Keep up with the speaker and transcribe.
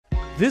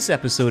This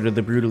episode of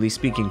the BREWtally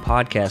Speaking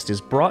Podcast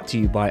is brought to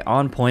you by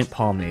On Point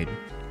Pomade.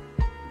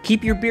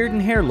 Keep your beard and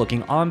hair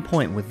looking on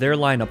point with their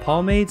line of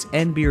pomades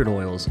and beard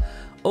oils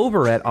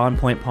over at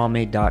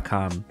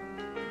onpointpomade.com.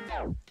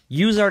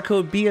 Use our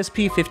code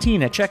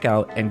BSP15 at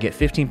checkout and get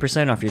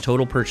 15% off your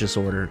total purchase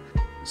order.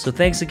 So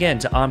thanks again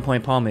to On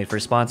Point Pomade for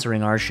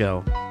sponsoring our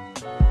show.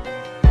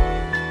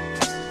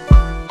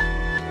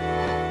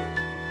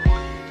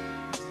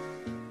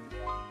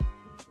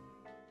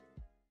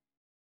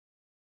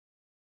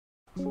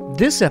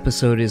 This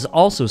episode is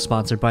also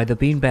sponsored by the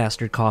Bean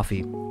Bastard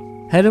Coffee.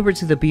 Head over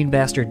to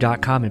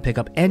thebeanbastard.com and pick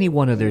up any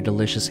one of their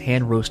delicious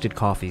hand-roasted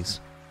coffees.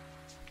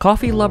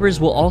 Coffee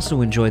lovers will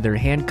also enjoy their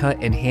hand-cut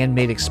and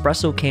handmade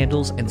espresso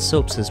candles and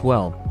soaps as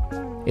well.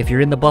 If you're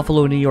in the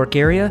Buffalo, New York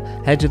area,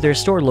 head to their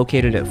store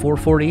located at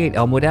 448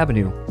 Elmwood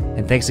Avenue.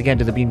 And thanks again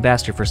to the Bean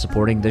Bastard for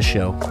supporting this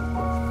show.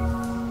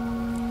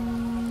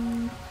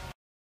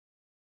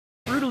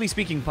 BREWtally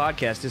Speaking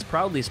Podcast is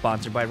proudly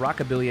sponsored by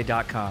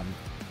Rockabilia.com.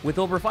 With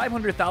over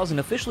 500,000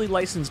 officially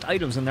licensed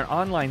items in their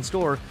online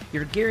store,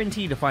 you're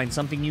guaranteed to find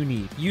something you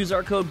need. Use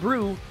our code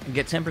BREW and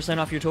get 10%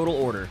 off your total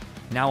order.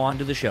 Now on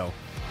to the show.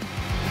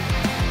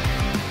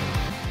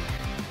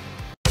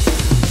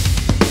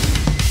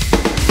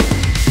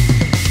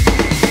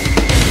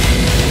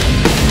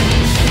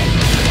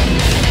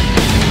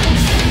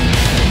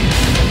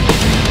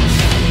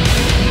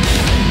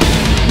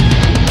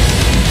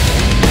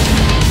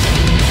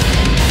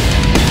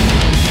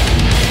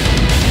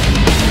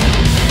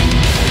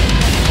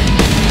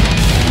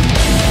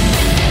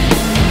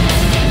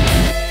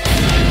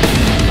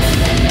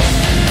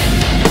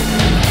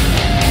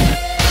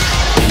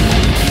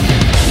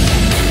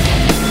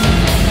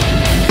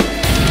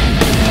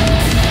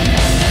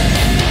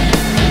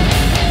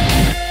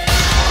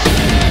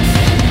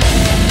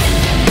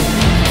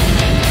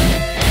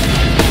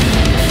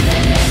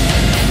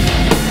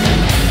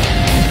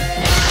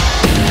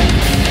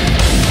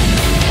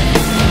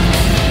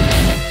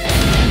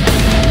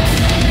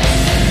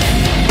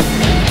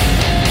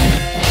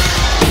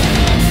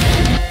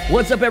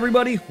 What's up,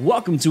 everybody?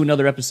 Welcome to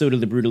another episode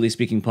of the BREWtally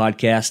Speaking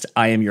Podcast.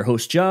 I am your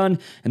host, John,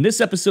 and this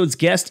episode's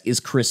guest is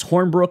Chris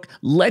Hornbrook,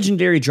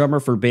 legendary drummer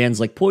for bands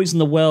like Poison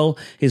the Well,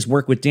 his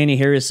work with Dhani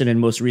Harrison, and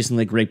most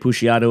recently Greg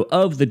Puciato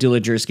of the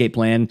Dillinger Escape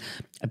Plan.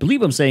 I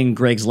believe I'm saying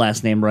Greg's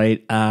last name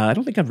right. I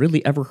don't think I've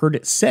really ever heard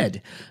it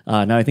said,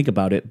 now I think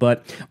about it.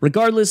 But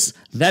regardless,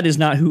 that is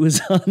not who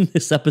is on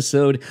this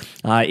episode.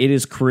 It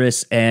is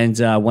Chris, and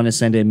I want to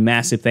send a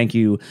massive thank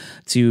you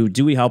to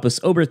Dewey Help Us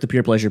over at the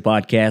Pure Pleasure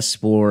Podcast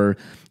for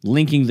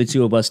linking the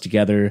two of us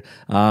together.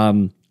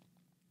 Poison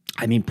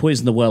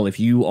the Well, if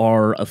you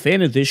are a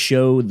fan of this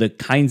show, the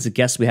kinds of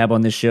guests we have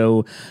on this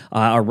show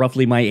are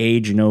roughly my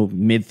age,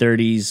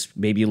 mid-30s,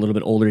 maybe a little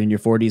bit older in your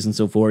 40s and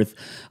so forth.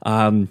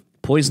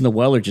 Poison the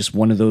Well are just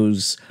one of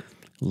those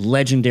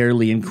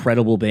legendarily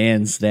incredible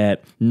bands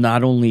that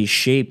not only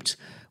shaped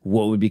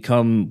what would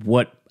become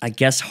what I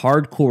guess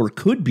hardcore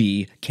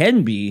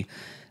can be,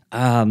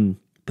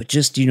 but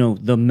just,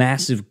 the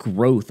massive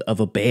growth of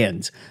a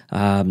band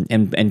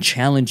and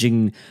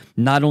challenging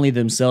not only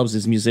themselves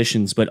as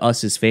musicians, but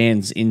us as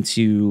fans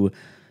into,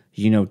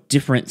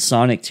 different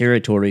sonic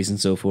territories and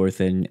so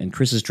forth. And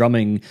Chris's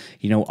drumming,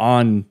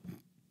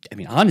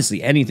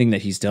 honestly, anything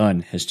that he's done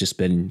has just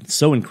been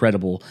so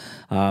incredible.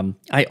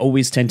 I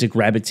always tend to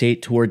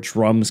gravitate toward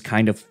drums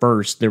kind of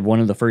first. They're one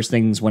of the first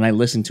things when I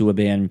listen to a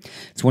band.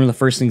 It's one of the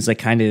first things I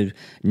kind of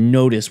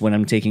notice when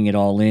I'm taking it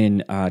all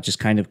in, just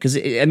kind of, because,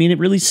 it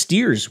really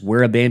steers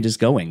where a band is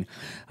going.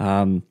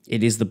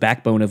 It is the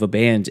backbone of a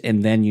band,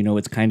 and then,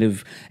 it's kind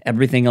of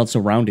everything else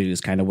around it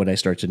is kind of what I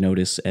start to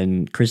notice,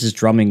 and Chris's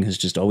drumming has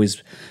just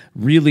always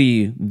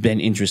really been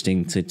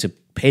interesting to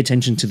pay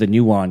attention to the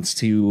nuance,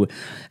 to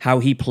how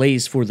he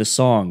plays for the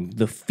song,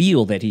 the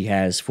feel that he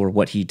has for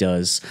what he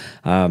does.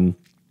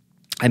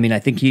 I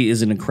think he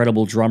is an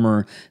incredible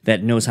drummer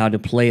that knows how to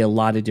play a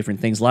lot of different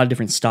things, a lot of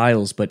different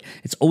styles, but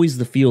it's always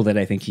the feel that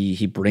I think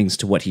he brings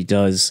to what he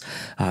does,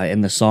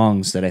 and the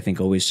songs that I think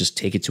always just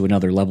take it to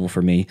another level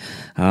for me.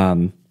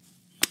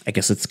 I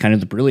guess it's kind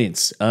of the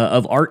brilliance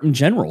of art in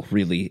general,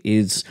 really,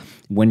 is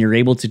when you're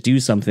able to do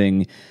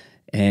something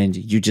and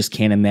you just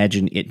can't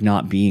imagine it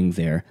not being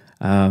there.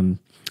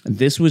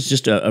 This was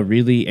just a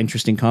really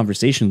interesting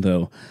conversation,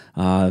 though,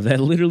 that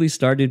literally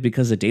started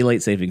because of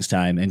daylight savings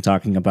time and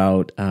talking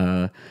about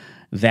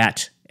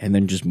that and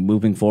then just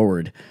moving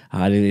forward.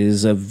 It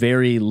is a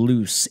very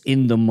loose,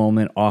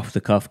 in-the-moment,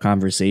 off-the-cuff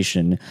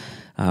conversation.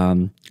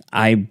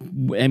 I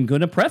am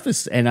going to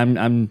preface, and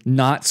I'm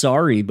not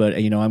sorry, but,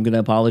 I'm going to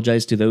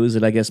apologize to those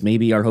that I guess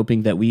maybe are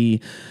hoping that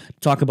we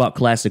talk about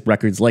classic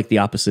records like The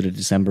Opposite of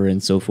December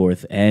and so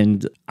forth.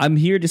 And I'm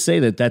here to say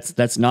that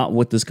that's not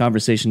what this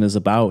conversation is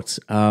about.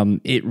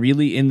 It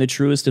really, in the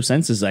truest of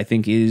senses, I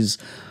think is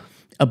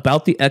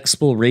about the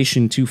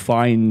exploration to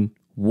find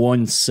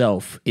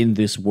oneself in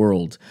this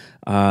world,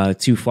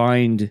 to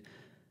find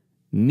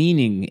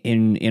meaning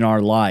in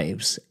our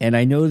lives. And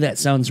I know that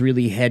sounds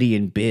really heady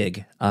and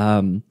big,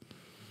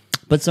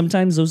 but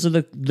sometimes those are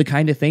the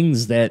kind of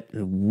things that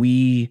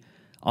we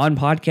on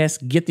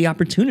podcasts get the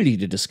opportunity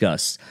to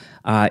discuss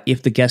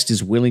if the guest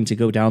is willing to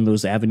go down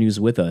those avenues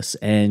with us.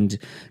 And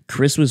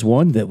Chris was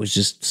one that was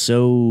just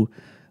so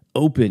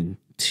open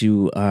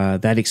to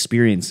that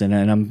experience, and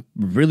I'm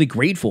really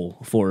grateful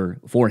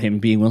for him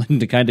being willing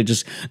to kind of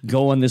just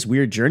go on this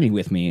weird journey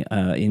with me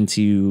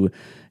into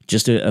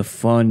just a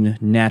fun,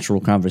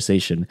 natural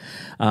conversation.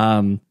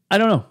 I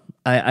don't know.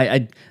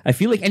 I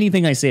feel like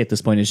anything I say at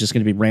this point is just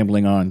going to be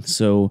rambling on.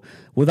 So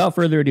without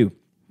further ado,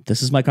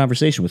 this is my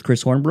conversation with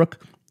Chris Hornbrook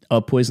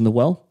of Poison the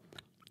Well.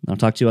 I'll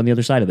talk to you on the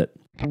other side of it.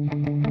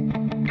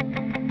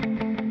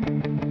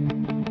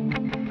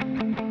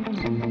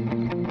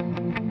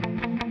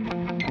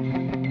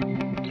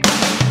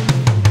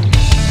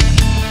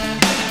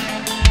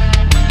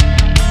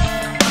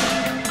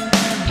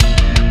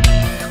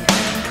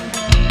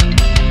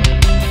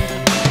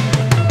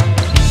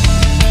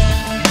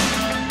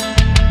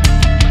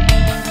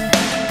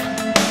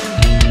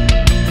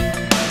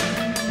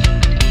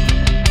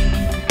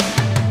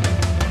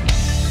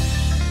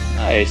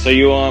 So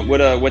you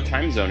what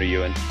time zone are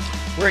you in?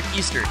 We're at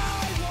Eastern.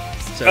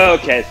 So, oh,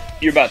 okay,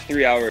 you're about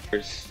 3 hours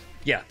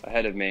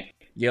ahead of me.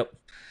 Yep.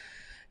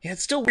 Yeah,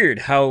 it's still weird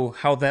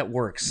how that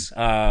works.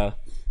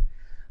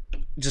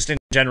 Just in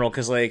general,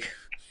 because I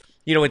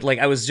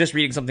was just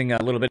reading something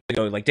a little bit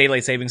ago, like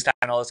daylight savings time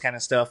and all this kind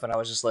of stuff, and I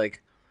was just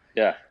like,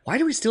 yeah, why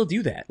do we still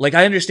do that? Like,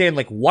 I understand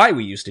why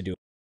we used to do it,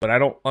 but I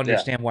don't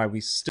understand why we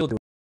still do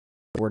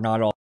it. We're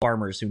not all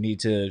farmers who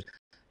need to,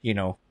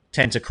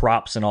 tend to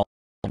crops and all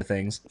kind of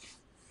things.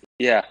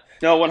 Yeah,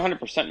 no,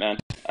 100%, man.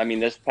 I mean,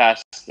 this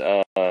past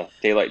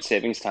daylight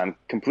savings time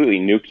completely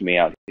nuked me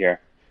out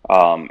here.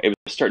 It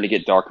was starting to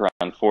get dark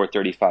around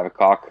 4:30, 5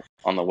 o'clock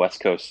on the West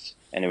Coast,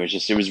 and it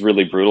was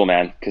really brutal,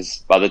 man, because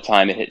by the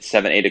time it hit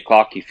 7, 8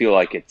 o'clock, you feel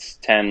like it's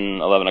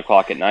 10, 11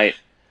 o'clock at night,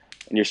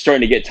 and you're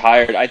starting to get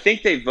tired. I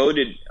think they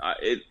voted,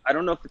 I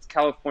don't know if it's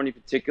California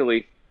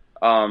particularly,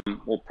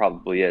 well,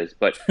 probably is,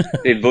 but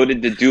they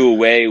voted to do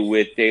away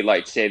with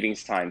daylight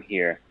savings time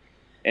here.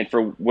 And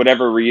for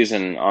whatever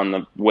reason, on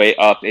the way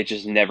up, it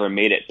just never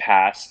made it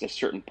past a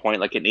certain point.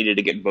 Like, it needed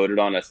to get voted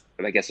on,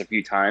 I guess, a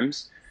few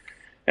times.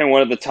 And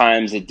one of the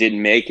times it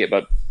didn't make it.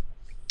 But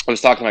I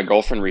was talking to my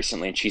girlfriend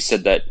recently, and she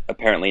said that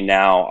apparently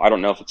now, I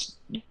don't know if it's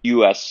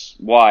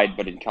U.S.-wide,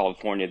 but in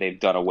California, they've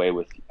done away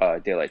with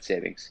daylight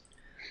savings.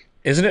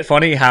 Isn't it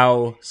funny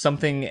how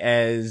something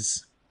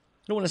as,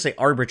 I don't want to say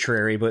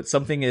arbitrary, but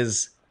something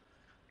as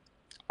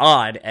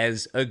odd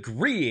as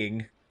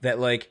agreeing that,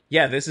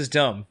 this is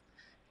dumb.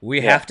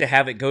 We have to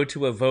have it go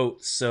to a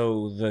vote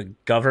so the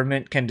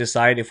government can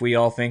decide if we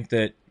all think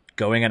that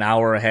going an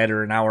hour ahead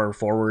or an hour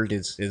forward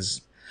is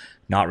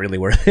not really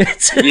worth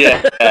it.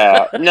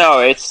 Yeah.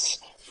 No,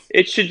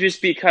 it should just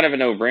be kind of a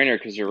no-brainer,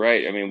 because you're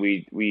right. I mean,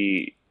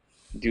 we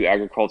do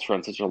agriculture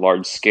on such a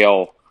large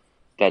scale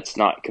that's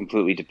not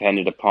completely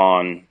dependent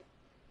upon,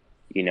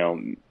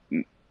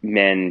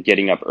 men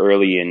getting up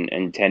early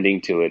and tending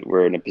to it.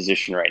 We're in a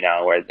position right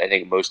now where I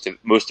think most of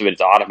it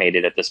is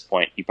automated at this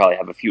point. You probably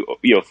have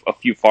a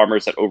few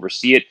farmers that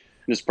oversee it.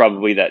 There's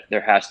probably that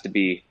there has to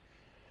be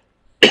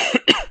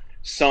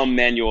some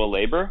manual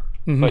labor,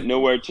 but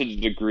nowhere to the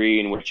degree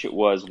in which it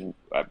was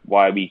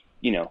why we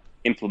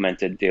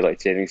implemented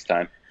daylight savings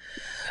time.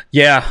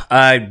 Yeah,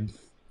 I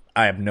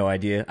have no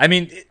idea. I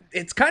mean,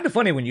 it's kind of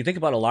funny when you think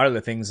about a lot of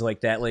the things like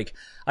that. Like,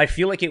 I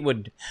feel like it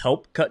would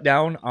help cut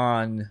down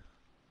on,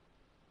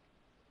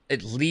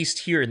 at least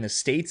here in the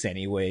States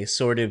anyway,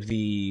 sort of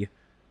the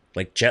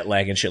jet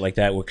lag and shit like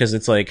that, because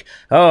it's like,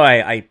 oh,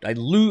 I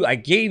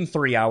gain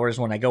 3 hours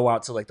when I go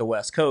out to the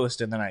West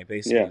Coast, and then I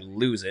basically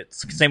lose it.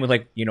 Same with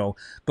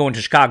going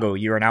to Chicago,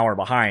 you're an hour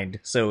behind,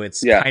 so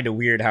it's kind of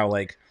weird how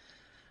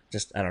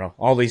just, I don't know,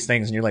 all these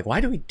things, and you're like, why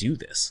do we do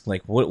this?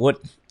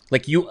 What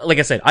like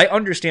I said, I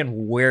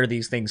understand where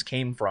these things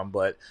came from,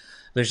 but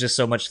there's just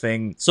so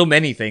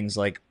many things,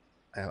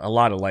 a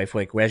lot of life,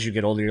 as you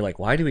get older, you're like,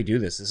 why do we do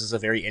this? This is a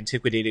very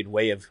antiquated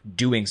way of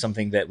doing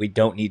something that we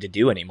don't need to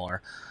do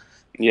anymore.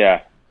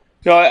 Yeah.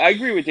 No, I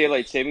agree with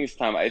daylight savings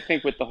time. I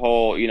think with the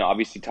whole,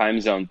 obviously time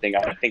zone thing,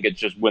 I think it's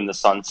just when the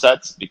sun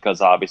sets,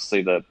 because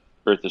obviously the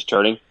Earth is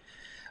turning.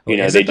 They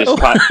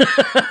just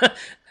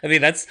I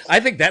mean, I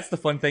think that's the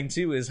fun thing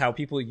too, is how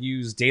people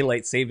use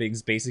daylight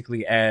savings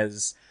basically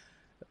as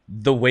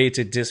the way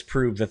to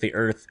disprove that the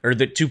Earth,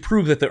 to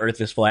prove that the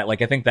Earth is flat.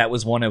 I think that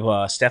was one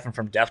of Stefan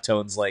from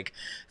Deftones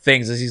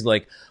things, is he's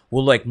like,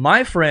 well,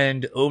 my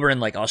friend over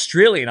in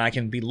Australia and I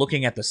can be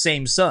looking at the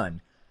same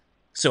sun.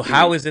 So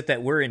how is it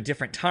that we're in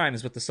different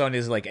times, but the sun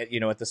is at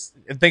this,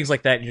 and things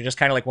like that. And you're just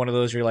kind of one of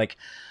those, you're like,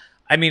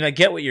 I mean, I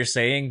get what you're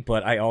saying,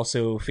 but I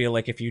also feel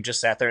like if you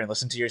just sat there and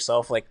listened to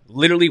yourself,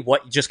 literally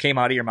what just came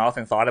out of your mouth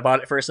and thought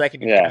about it for a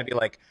second, you're going to be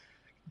like,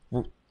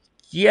 well,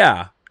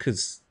 yeah,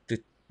 because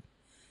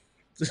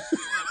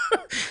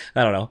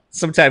I don't know.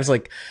 Sometimes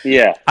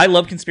I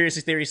love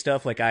conspiracy theory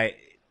stuff. And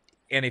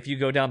if you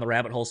go down the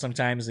rabbit hole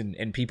sometimes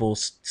and people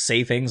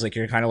say things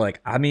you're kind of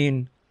I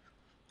mean,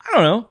 I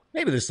don't know.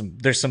 Maybe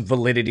there's some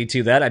validity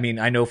to that. I mean,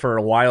 I know for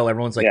a while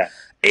everyone's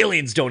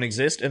aliens don't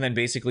exist. And then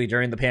basically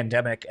during the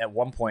pandemic, at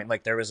one point,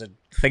 like there was a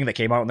thing that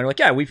came out, and they're like,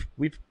 yeah, we've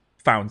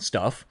found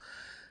stuff,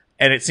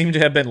 and it seemed to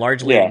have been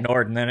largely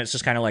ignored. And then it's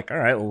just kind of like, all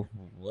right, well,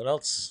 what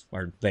else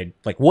are they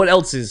like? What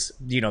else is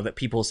that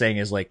people saying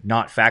is like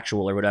not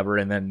factual or whatever?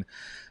 And then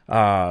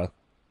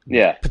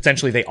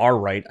potentially they are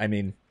right. I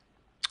mean,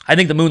 I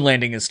think the moon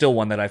landing is still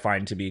one that I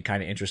find to be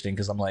kind of interesting,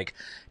 because I'm like,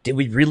 did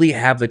we really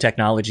have the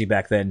technology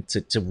back then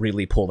to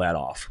really pull that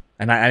off?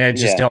 And I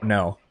just don't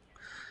know.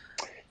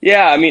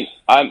 Yeah, I mean,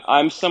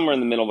 I'm somewhere in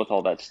the middle with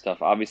all that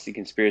stuff. Obviously,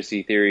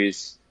 conspiracy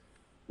theories,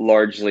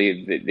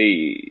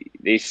 largely,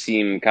 they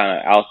seem kind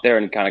of out there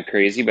and kind of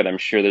crazy, but I'm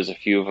sure there's a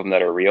few of them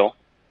that are real.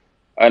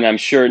 And I'm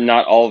sure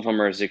not all of them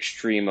are as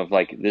extreme of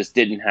like, this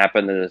didn't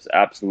happen, and this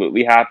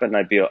absolutely happened.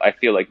 I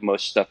feel like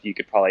most stuff you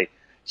could probably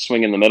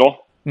swing in the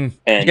middle.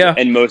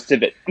 And most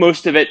of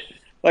it,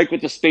 like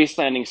with the space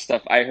landing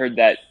stuff, I heard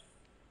that,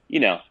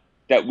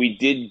 that we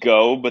did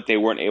go, but they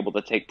weren't able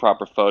to take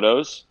proper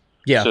photos.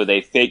 Yeah. So they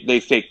faked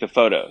the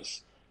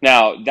photos.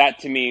 Now, that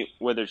to me,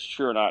 whether it's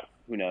true or not,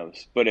 who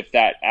knows? But if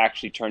that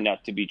actually turned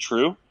out to be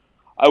true,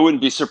 I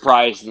wouldn't be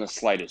surprised in the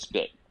slightest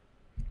bit.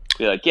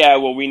 Be like, yeah,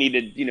 well, we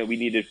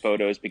needed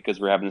photos because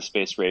we're having a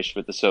space race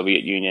with the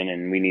Soviet Union,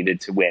 and we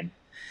needed to win.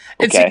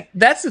 Okay.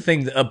 That's the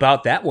thing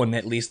about that one,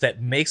 at least,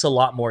 that makes a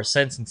lot more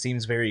sense and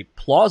seems very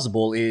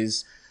plausible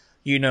is,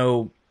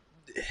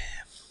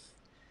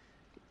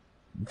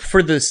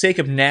 for the sake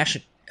of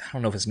I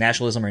don't know if it's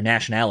nationalism or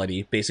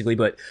nationality, basically,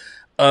 but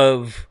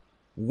of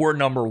we're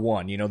number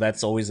one.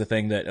 That's always the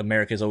thing that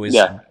America's always,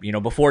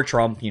 before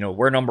Trump,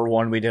 we're number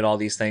one. We did all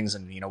these things,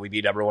 and, we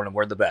beat everyone, and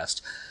we're the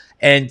best.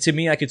 And to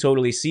me, I could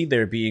totally see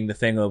there being the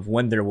thing of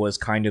when there was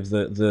kind of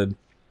the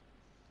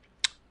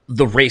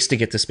race to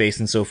get to space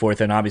and so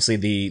forth, and obviously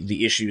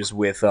the issues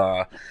with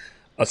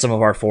some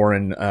of our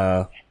foreign,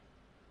 I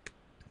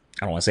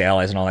don't want to say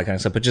allies and all that kind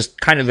of stuff, but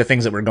just kind of the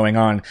things that were going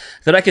on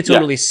that I could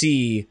totally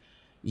see.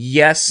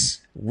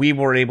 Yes, we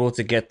were able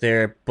to get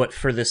there, but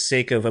for the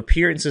sake of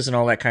appearances and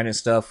all that kind of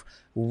stuff,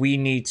 we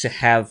need to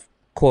have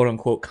quote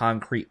unquote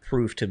concrete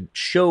proof to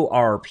show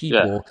our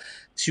people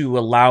to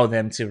allow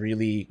them to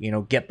really,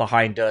 get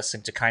behind us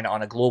and to kind of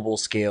on a global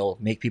scale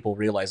make people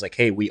realize like,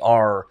 hey, we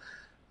are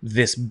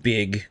this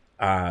big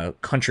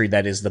country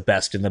that is the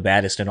best and the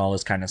baddest and all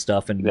this kind of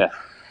stuff. And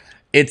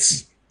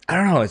it's, I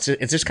don't know, it's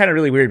just kind of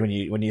really weird when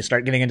you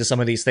start getting into some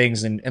of these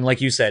things. And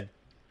like you said,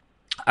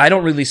 I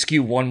don't really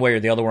skew one way or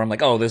the other where I'm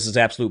like, oh, this is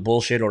absolute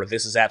bullshit or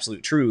this is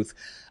absolute truth.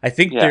 I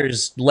think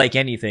there's, like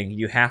anything,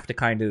 you have to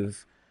kind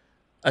of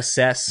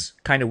assess,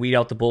 kind of weed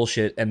out the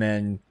bullshit, and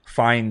then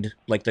find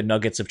like the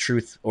nuggets of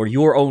truth or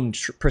your own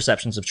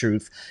perceptions of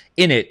truth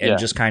in it, and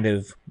just kind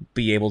of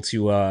be able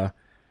to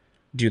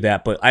do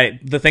that. But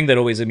the thing that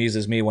always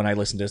amuses me when I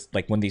listen to,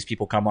 like, when these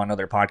people come on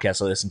other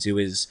podcasts I listen to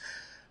is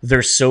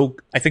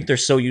I think they're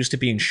so used to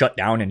being shut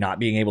down and not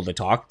being able to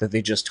talk that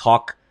they just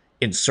talk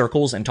in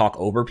circles and talk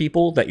over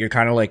people, that you're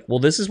kind of like, well,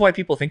 this is why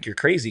people think you're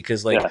crazy,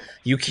 because like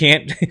you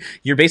can't,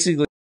 you're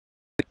basically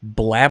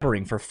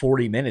blabbering for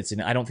 40 minutes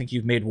and I don't think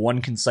you've made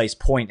one concise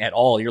point at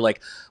all. You're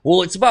like,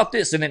 well, it's about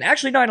this, and then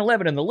actually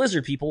 9/11 and the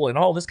lizard people and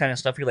all this kind of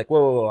stuff. You're like,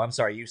 whoa, I'm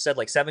sorry, you said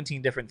like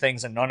 17 different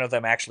things and none of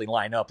them actually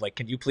line up. Like,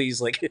 can you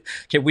please, like,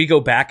 can we go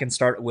back and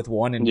start with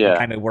one and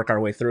kind of work our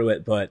way through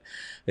it? But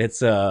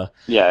it's I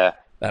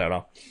don't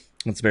know,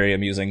 it's very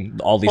amusing,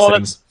 all these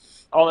things.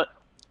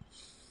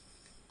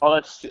 All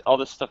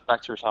this stuff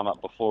back to what we were talking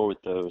about before with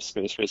the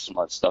space race and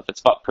all that stuff. It's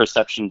about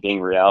perception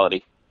being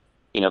reality.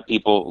 A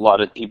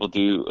lot of people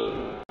do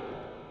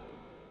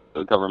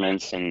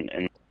governments and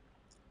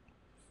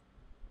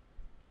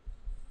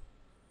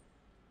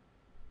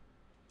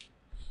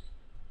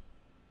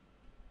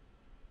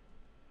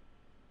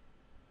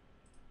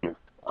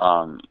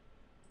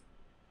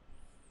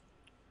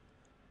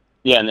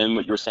and then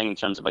what you were saying in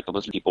terms of like the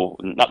lizard people,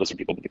 not lizard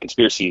people, but the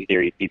conspiracy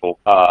theory people,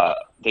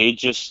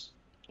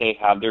 they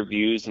have their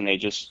views, and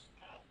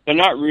they're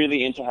not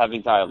really into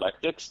having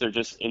dialectics. They're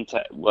just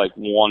into like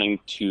wanting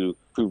to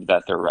prove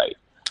that they're right.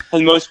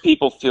 And most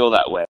people feel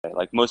that way.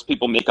 Like, most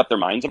people make up their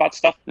minds about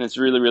stuff, and it's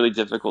really, really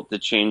difficult to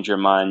change your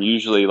mind.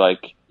 Usually,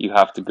 like, you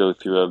have to go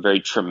through a very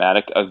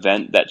traumatic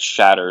event that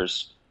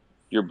shatters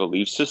your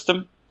belief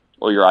system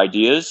or your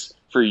ideas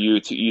for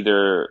you to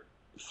either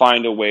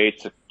find a way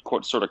to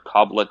sort of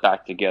cobble it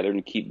back together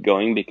and keep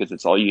going because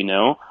it's all you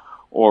know,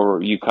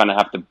 or you kind of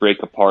have to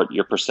break apart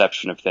your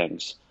perception of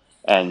things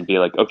and be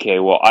like, okay,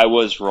 well, I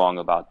was wrong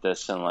about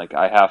this, and like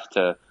I have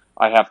to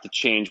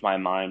change my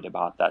mind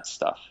about that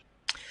stuff,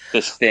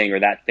 this thing or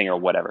that thing or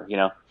whatever,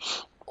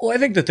 Well, I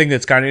think the thing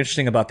that's kind of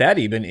interesting about that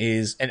even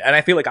is, and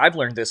I feel like I've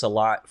learned this a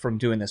lot from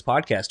doing this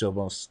podcast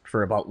almost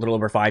for about a little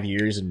over 5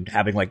 years and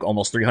having like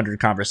almost 300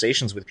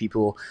 conversations with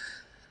people.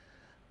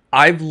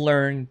 I've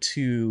learned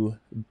to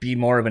be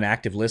more of an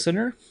active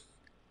listener.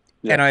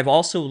 Yeah. And I've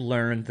also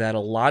learned that a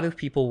lot of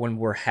people, when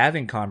we're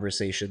having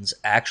conversations,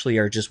 actually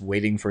are just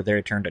waiting for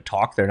their turn to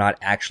talk. They're not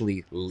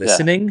actually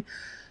listening.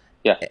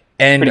 Yeah.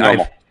 And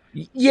and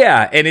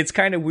it's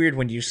kind of weird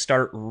when you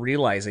start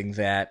realizing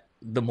that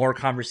the more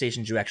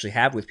conversations you actually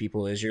have with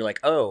people is you're like,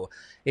 oh,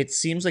 it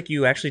seems like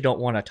you actually don't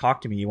want to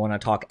talk to me. You want to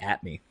talk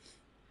at me.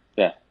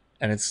 Yeah.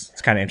 And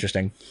it's kind of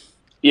interesting.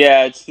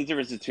 Yeah, it's the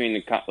difference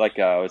between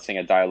I was saying,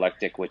 a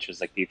dialectic, which is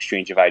like the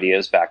exchange of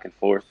ideas back and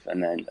forth,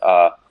 and then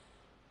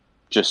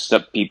just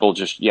people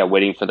just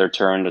waiting for their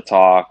turn to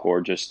talk, or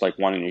just like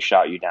wanting to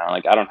shout you down.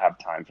 Like, I don't have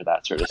time for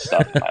that sort of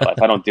stuff in my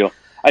life.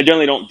 I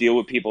generally don't deal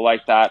with people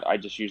like that. I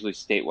just usually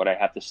state what I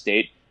have to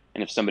state,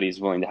 and if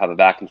somebody's willing to have a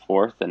back and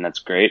forth, then that's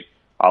great.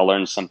 I'll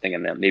learn something,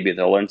 and then maybe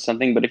they'll learn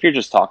something. But if you're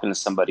just talking to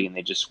somebody and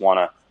they just want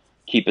to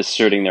keep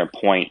asserting their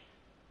point,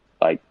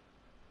 like,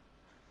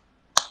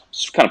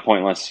 it's kind of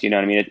pointless, you know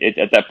what I mean?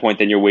 At that point,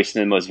 then you're wasting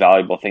the most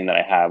valuable thing that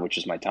I have, which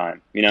is my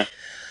time, you know?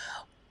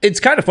 It's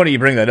kind of funny you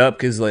bring that up,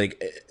 because,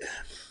 like,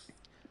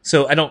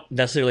 so I don't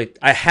necessarily,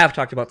 I have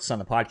talked about this on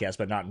the podcast,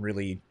 but not in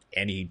really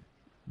any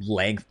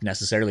length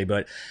necessarily,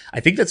 but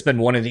I think that's been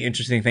one of the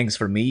interesting things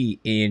for me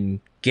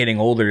in getting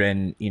older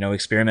and, you know,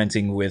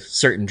 experimenting with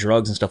certain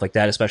drugs and stuff like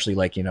that, especially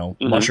like, you know,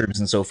 mushrooms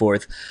and so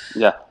forth.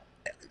 Yeah.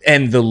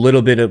 And the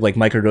little bit of like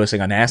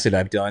microdosing on acid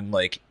I've done,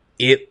 like,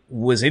 it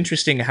was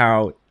interesting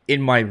how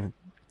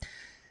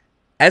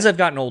as I've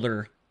gotten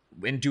older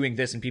and doing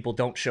this and people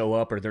don't show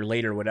up or they're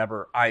late or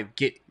whatever, I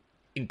get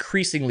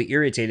increasingly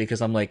irritated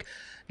because I'm like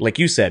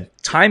you said,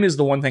 time is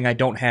the one thing I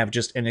don't have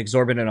just an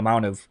exorbitant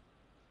amount of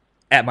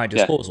at my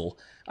disposal.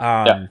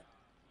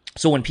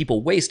 So when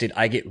people waste it,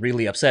 I get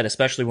really upset,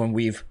 especially when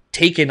we've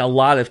taken a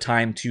lot of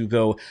time to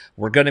go,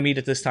 we're going to meet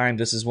at this time.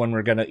 This is when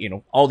we're going to, you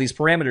know, all these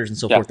parameters and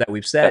so forth that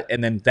we've set.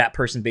 And then that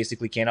person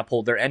basically can't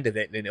uphold their end of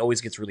it. And it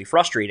always gets really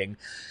frustrating.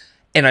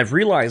 And I've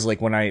realized, like,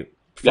 when I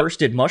first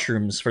did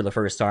mushrooms for the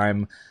first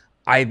time,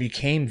 I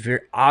became very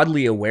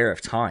oddly aware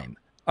of time.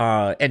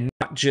 And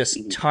not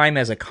just time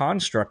as a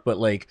construct, but,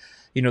 like,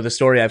 you know, the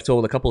story I've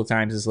told a couple of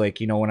times is,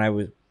 like, you know, when I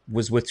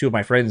was with two of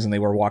my friends and they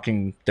were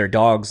walking their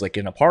dogs, like,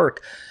 in a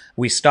park,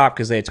 we stopped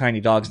because they had tiny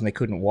dogs and they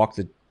couldn't walk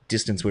the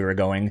distance we were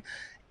going.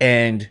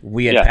 And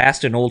we had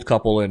passed an old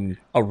couple and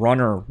a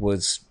runner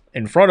was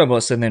in front of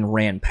us and then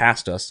ran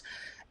past us.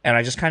 And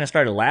I just kind of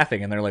started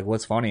laughing and they're like,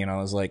 what's funny? And I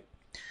was like,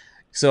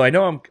 so I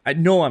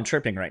know I'm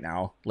tripping right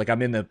now. Like,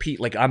 I'm in the peak,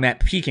 like, I'm at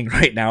peaking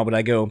right now, but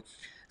I go,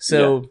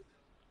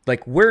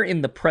 like, we're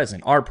in the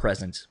present, our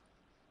present.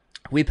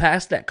 We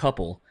passed that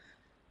couple,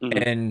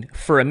 and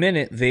for a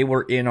minute they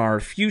were in our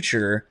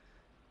future,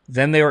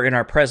 then they were in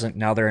our present,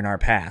 now they're in our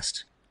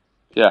past.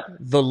 Yeah.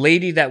 The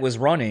lady that was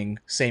running,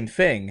 same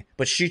thing,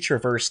 but she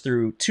traversed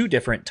through two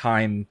different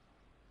times,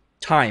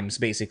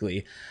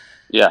 basically.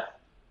 Yeah.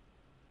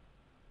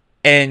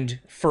 And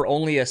for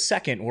only a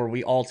second were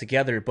we all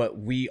together, but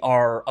we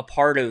are a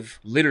part of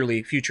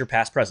literally future,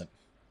 past, present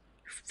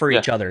for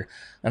each other.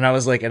 And I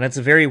was like, and it's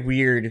a very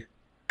weird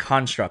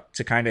construct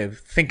to kind of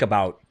think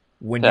about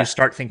when you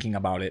start thinking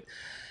about it.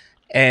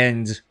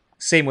 And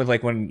same with,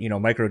 like, when, you know,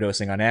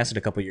 microdosing on acid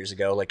a couple years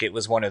ago, like, it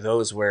was one of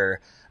those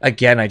where,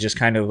 again, I just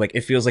kind of, like,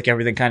 it feels like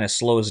everything kind of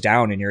slows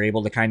down and you're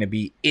able to kind of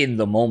be in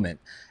the moment.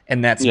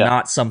 And that's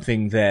not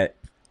something that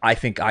I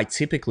think I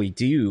typically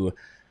do.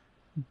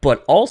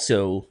 But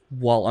also,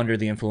 while under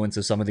the influence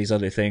of some of these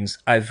other things,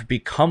 I've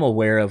become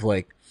aware of,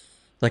 like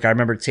I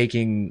remember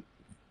taking,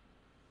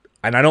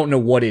 and I don't know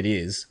what it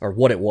is or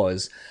what it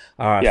was.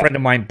 A friend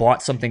of mine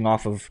bought something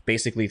off of,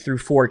 basically through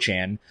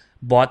 4chan,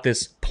 bought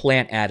this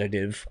plant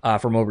additive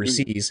from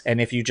overseas. And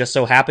if you just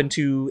so happen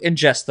to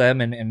ingest them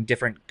in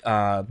different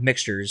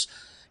mixtures,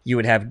 you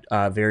would have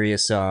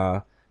various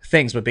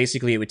things. But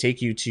basically, it would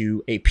take you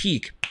to a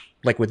peak,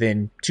 like,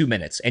 within 2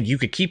 minutes. And you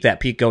could keep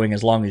that peak going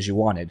as long as you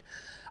wanted.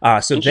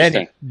 So then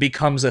it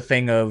becomes a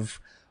thing of,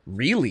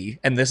 really,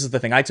 and this is the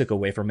thing I took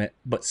away from it,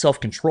 but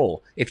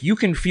self-control. If you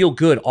can feel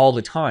good all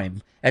the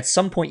time, at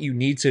some point you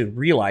need to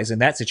realize in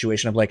that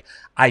situation of, like,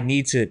 I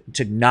need to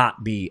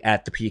not be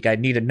at the peak. I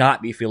need to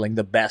not be feeling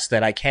the best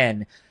that I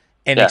can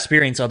and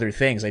experience other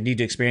things. I need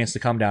to experience the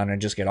come down and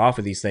just get off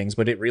of these things.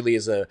 But it really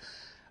is a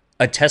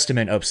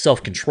testament of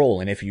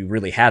self-control, and if you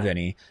really have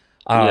any.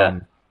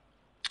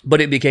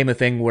 But it became a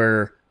thing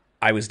where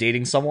I was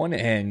dating someone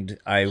and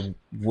I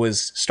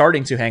was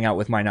starting to hang out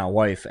with my now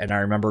wife. And I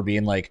remember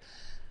being like,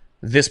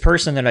 this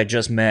person that I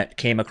just met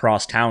came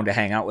across town to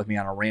hang out with me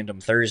on a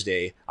random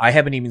Thursday. I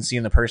haven't even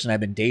seen the person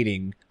I've been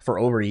dating for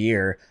over a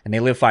year, and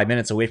they live 5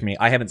 minutes away from me.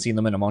 I haven't seen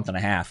them in a month and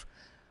a half.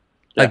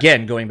 Yeah.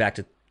 Again, going back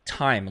to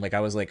time, like, I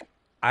was like,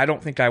 I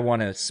don't think I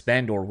want to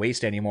spend or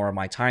waste any more of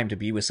my time to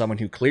be with someone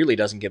who clearly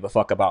doesn't give a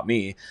fuck about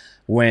me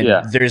when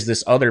there's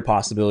this other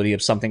possibility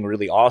of something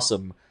really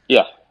awesome.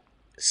 Yeah.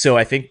 So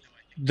I think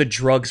the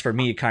drugs for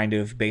me kind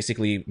of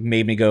basically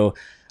made me go,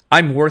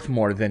 I'm worth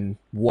more than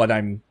what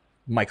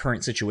my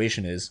current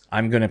situation is.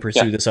 I'm going to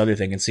pursue this other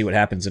thing and see what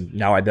happens. And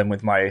now I've been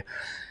with my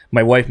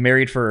wife,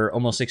 married for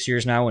almost 6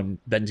 years now, and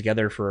been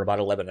together for about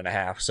 11 and a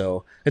half.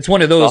 So it's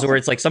one of those where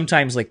it's like,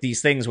 sometimes, like,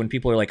 these things when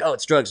people are like, oh,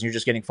 it's drugs and you're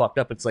just getting fucked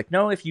up. It's like,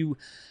 no, if you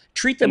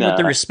treat them with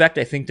the respect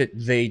I think that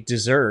they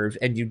deserve,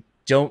 and you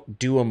don't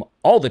do them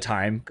all the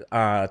time,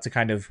 to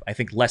kind of, I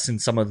think, lessen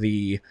some of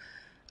the,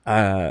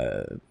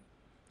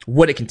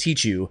 what it can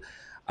teach you.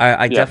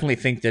 I Yeah. definitely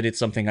think that it's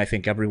something I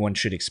think everyone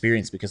should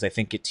experience, because I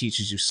think it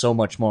teaches you so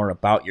much more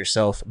about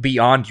yourself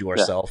beyond Yeah.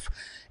 yourself.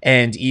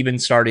 And even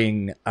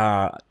starting,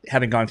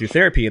 having gone through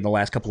therapy in the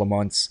last couple of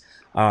months,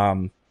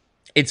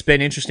 it's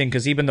been interesting,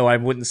 because even though I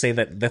wouldn't say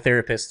that the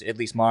therapist, at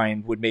least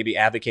mine, would maybe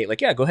advocate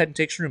like, yeah, go ahead and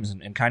take shrooms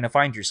and kind of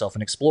find yourself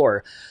and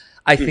explore.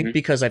 I think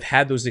because I've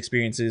had those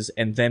experiences,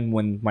 and then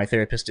when my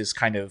therapist is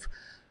kind of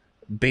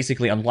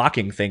basically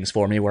unlocking things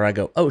for me where I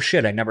go, oh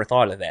shit, I never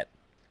thought of that.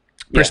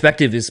 Yeah.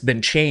 Perspective has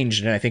been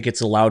changed, and I think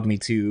it's allowed me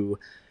to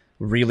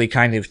really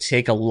kind of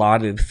take a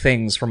lot of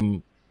things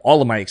from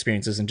all of my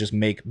experiences and just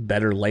make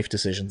better life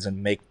decisions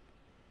and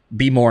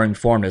be more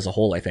informed as a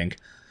whole, I think.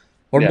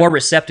 Or Yeah. more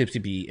receptive to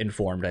be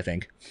informed, I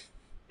think.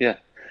 Yeah.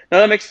 No,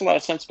 that makes a lot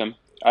of sense, man.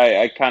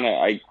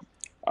 I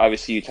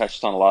obviously you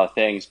touched on a lot of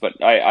things,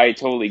 but I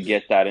totally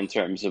get that in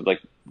terms of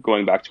like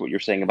going back to what you're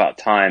saying about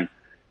time,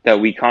 that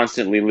we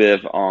constantly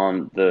live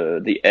on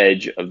the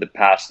edge of the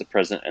past, the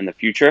present, and the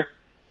future.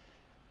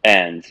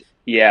 And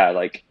yeah,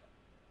 like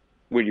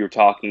what you were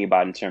talking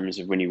about in terms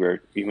of when you were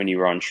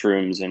on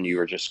shrooms and you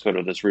were just sort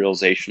of this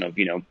realization of,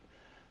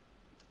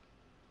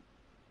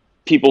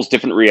 people's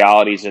different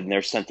realities and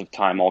their sense of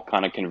time all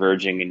kind of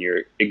converging, and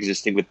you're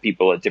existing with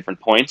people at different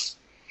points.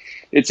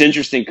 It's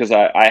interesting because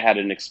I had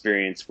an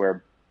experience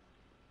where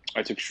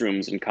I took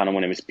shrooms, and kind of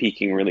when it was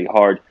peaking really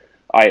hard,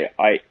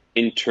 I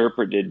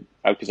interpreted,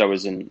 because I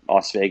was in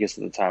Las Vegas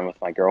at the time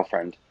with my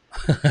girlfriend,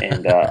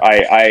 and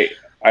I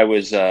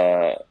was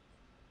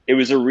it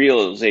was a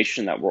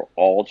realization that we're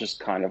all just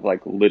kind of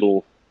like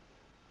little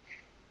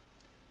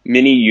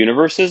mini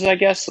universes, I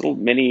guess, little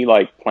mini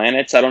like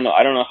planets. I don't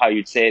know how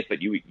you'd say it, but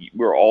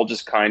we're all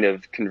just kind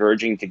of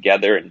converging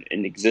together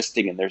and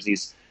existing. And there's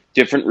these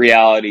different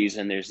realities,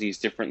 and there's these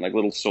different like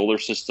little solar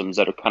systems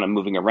that are kind of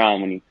moving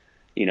around when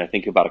you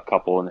think about a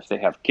couple, and if they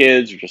have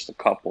kids or just a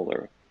couple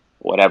or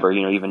whatever,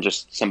 even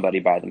just somebody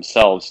by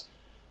themselves.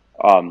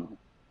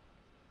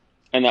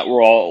 And that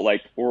we're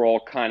all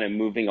kind of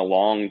moving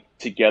along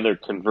together,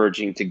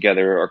 converging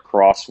together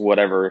across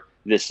whatever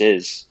this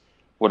is,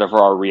 whatever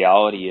our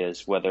reality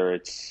is, whether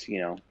it's,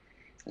 a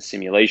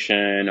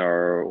simulation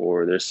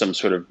or there's some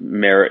sort of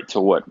merit to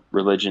what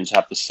religions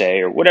have to say,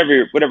 or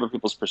whatever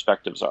people's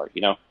perspectives are,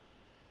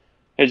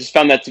 I just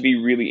found that to be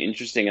really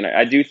interesting. And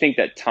I do think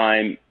that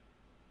time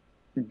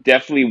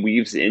definitely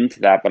weaves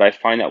into that, but I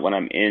find that when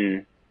I'm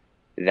in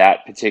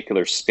that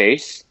particular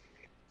space,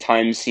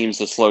 time seems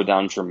to slow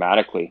down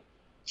dramatically.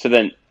 So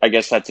then I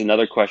guess that's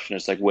another question,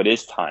 is like, what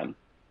is time?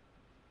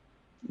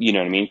 You know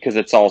what I mean? Because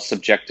it's all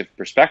subjective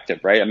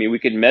perspective, right? I mean, we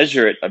could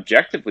measure it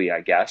objectively,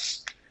 I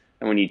guess.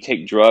 And when you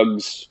take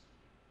drugs,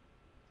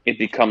 it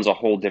becomes a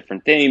whole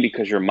different thing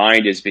because your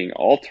mind is being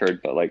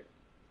altered. But like,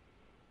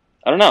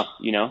 I don't know,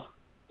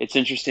 it's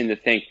interesting to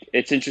think.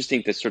 It's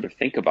interesting to sort of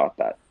think about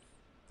that.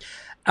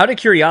 Out of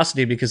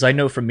curiosity, because I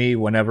know for me,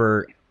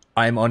 whenever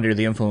I'm under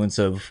the influence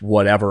of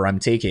whatever I'm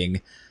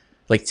taking,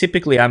 like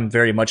typically I'm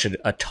very much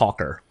a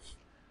talker.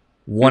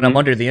 When I'm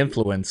under the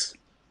influence,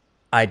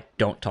 I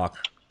don't talk.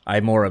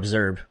 I more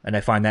observe, and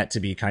I find that to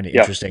be kind of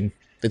interesting.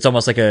 It's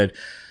almost like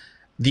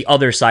the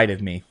other side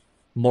of me.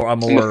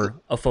 I'm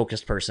a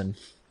focused person.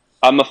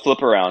 I'm a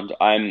flip around.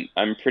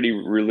 I'm pretty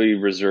really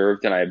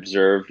reserved, and I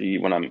observe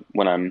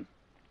when I'm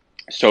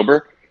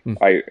sober.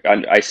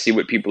 I see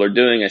what people are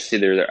doing. I see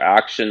their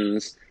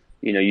actions.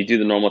 You do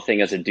the normal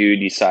thing as a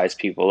dude. You size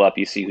people up.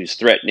 You see who's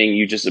threatening.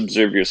 You just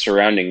observe your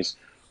surroundings.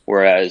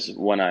 Whereas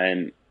when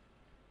I'm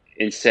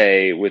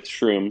say with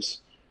shrooms,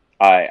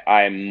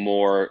 I'm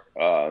more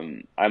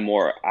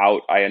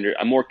out.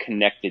 I'm more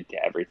connected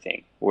to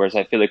everything. Whereas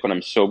I feel like when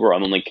I'm sober,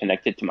 I'm only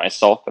connected to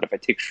myself. But if I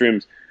take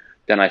shrooms,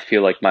 then I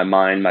feel like my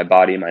mind, my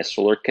body, my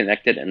soul are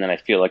connected, and then I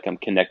feel like I'm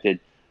connected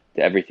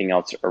to everything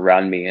else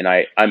around me, and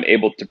I'm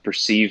able to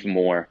perceive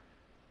more.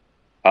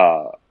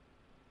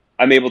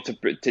 I'm able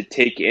to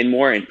take in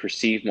more and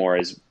perceive more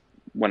as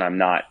when I'm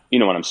not.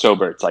 When I'm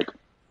sober, it's like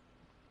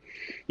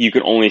you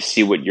can only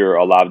see what you're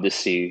allowed to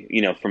see,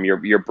 from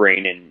your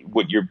brain, and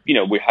what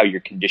how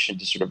you're conditioned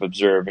to sort of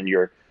observe, and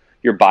your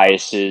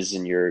biases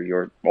and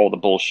your all the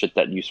bullshit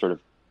that you sort of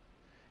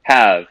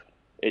have.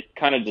 It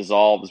kind of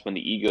dissolves when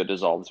the ego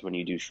dissolves when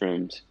you do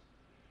shrooms,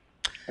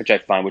 which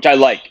I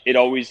like.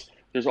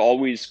 There's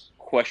always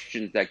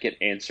questions that get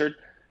answered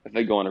if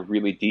I go on a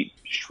really deep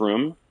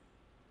shroom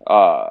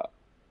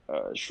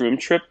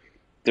trip.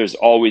 There's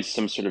always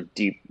some sort of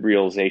deep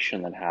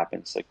realization that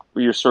happens. Like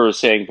we were sort of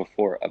saying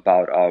before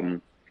about,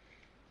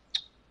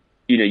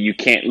 you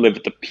can't live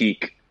at the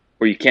peak,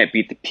 or you can't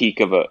beat the peak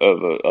of a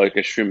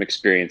shroom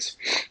experience.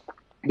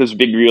 There's a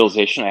big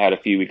realization I had a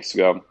few weeks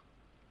ago.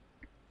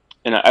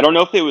 And I don't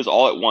know if it was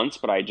all at once,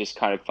 but I just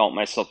kind of felt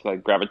myself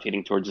like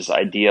gravitating towards this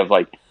idea of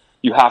like,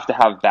 you have to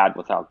have bad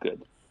without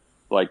good.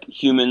 Like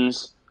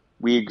humans,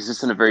 we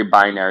exist in a very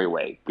binary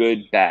way.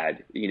 Good,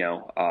 bad,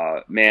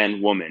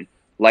 man, woman.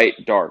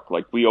 Light, dark.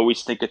 Like we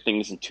always think of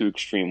things in two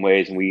extreme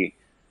ways, and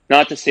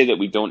not to say that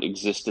we don't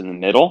exist in the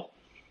middle,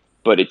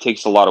 but it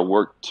takes a lot of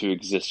work to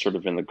exist sort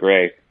of in the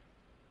gray.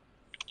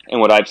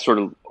 And what I've sort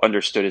of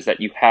understood is that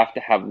you have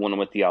to have one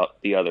with the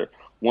other.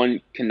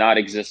 One cannot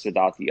exist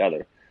without the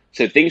other.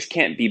 So things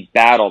can't be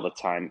bad all the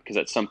time, because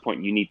at some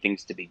point you need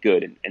things to be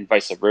good, and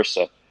vice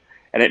versa.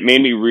 And it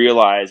made me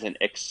realize and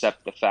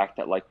accept the fact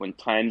that, like, when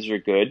times are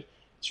good,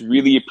 to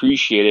really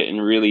appreciate it and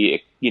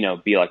really,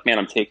 be like, man,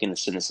 I'm taking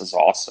this and this is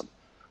awesome.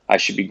 I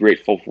should be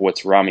grateful for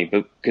what's around me.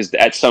 But because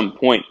at some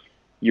point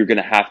you're going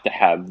to have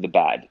the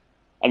bad.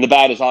 And the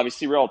bad is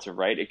obviously relative,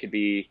 right? It could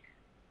be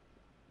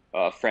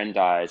a friend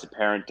dies, a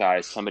parent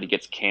dies, somebody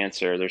gets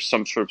cancer. There's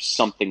some sort of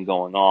something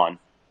going on.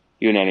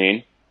 You know what I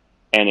mean?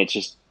 And it's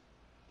just,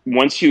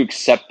 once you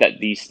accept that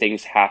these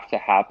things have to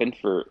happen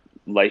for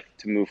life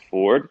to move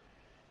forward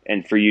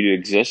and for you to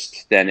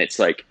exist, then it's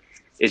like,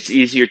 it's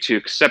easier to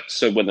accept.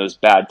 So when those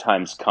bad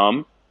times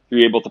come,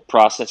 you're able to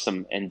process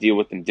them and deal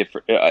with them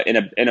different in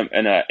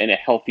a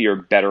healthier,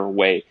 better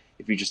way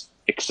if you just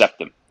accept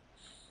them.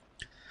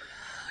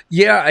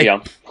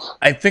 Yeah,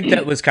 I think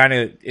that was kind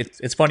of,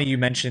 it's funny you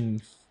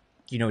mentioned,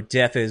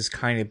 death as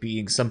kind of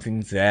being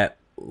something that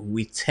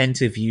we tend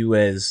to view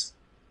as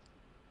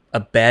a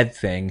bad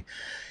thing.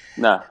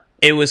 Nah.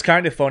 It was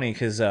kind of funny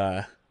because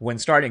when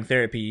starting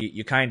therapy,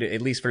 you kind of,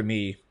 at least for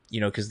me,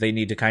 because they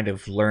need to kind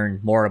of learn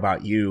more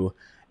about you.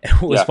 And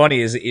what was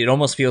funny is it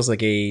almost feels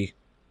like a,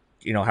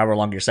 however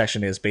long your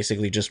session is,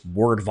 basically just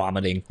word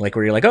vomiting, like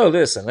where you're like, oh,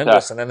 this, and then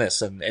this, and then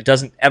this. And it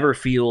doesn't ever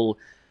feel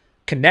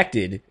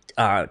connected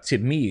to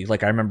me.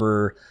 Like I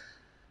remember,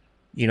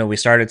 we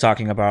started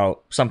talking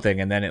about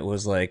something and then it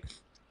was like,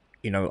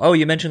 oh,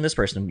 you mentioned this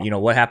person,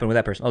 what happened with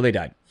that person? Oh, they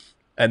died.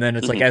 And then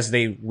it's like, as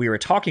we were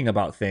talking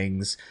about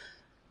things,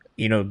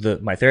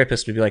 my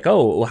therapist would be like,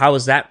 oh, well, how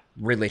has that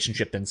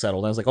relationship been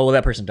settled? And I was like, oh, well,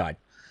 that person died.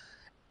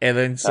 And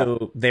then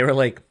so they were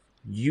like,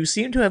 you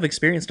seem to have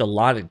experienced a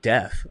lot of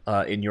death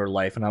in your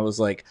life. And I was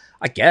like,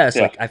 I guess,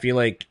 like, I feel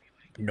like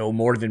no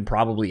more than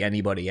probably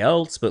anybody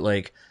else. But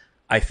like,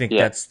 I think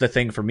that's the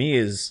thing for me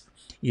is,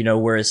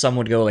 whereas some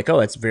would go like, oh,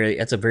 it's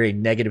a very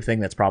negative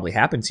thing that's probably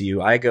happened to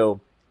you. I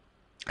go,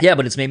 yeah,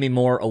 but it's made me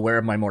more aware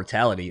of my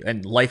mortality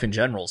and life in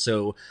general.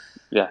 So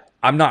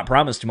I'm not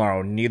promised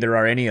tomorrow. Neither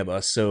are any of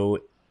us. So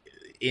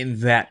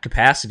in that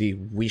capacity,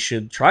 we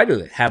should try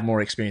to have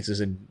more experiences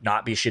and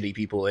not be shitty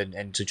people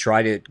and to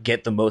try to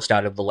get the most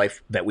out of the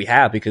life that we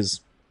have,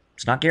 because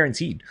it's not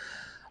guaranteed.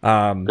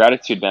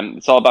 Gratitude, man.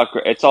 It's all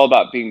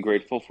about being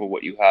grateful for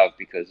what you have,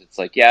 because it's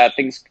like,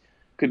 things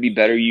could be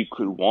better. You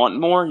could want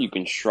more. You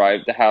can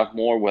strive to have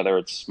more, whether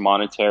it's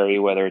monetary,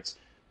 whether it's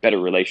better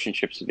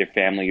relationships with your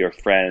family or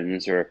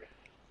friends, or,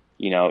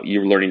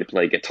 you're learning to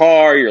play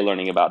guitar, you're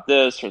learning about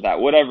this or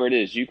that, whatever it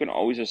is. You can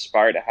always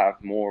aspire to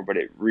have more, but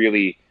it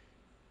really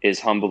is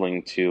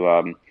humbling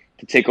to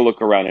take a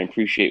look around and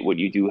appreciate what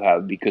you do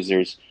have, because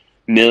there's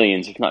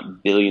millions, if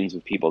not billions,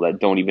 of people that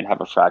don't even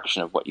have a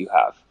fraction of what you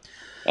have.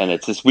 And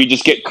it's just, we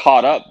just get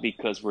caught up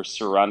because we're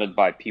surrounded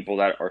by people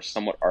that are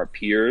somewhat our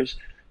peers.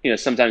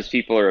 Sometimes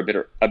people are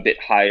a bit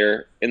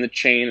higher in the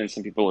chain, and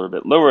some people are a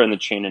bit lower in the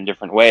chain in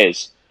different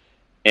ways.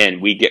 And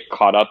we get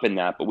caught up in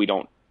that, but we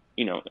don't,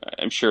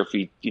 I'm sure if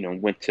we,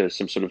 went to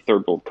some sort of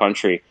third world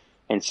country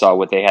and saw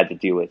what they had to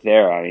deal with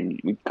there, I mean,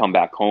 we'd come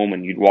back home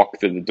and you'd walk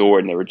through the door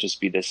and there would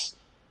just be this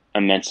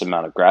immense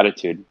amount of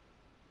gratitude.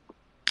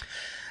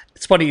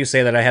 It's funny you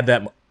say that. I had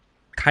that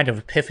kind of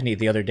epiphany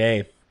the other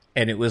day,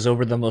 and it was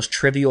over the most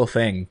trivial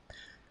thing.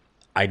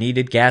 I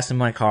needed gas in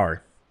my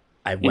car.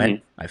 I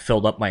went, I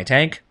filled up my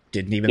tank,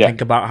 didn't even think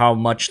about how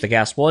much the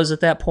gas was at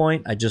that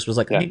point. I just was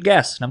like, I need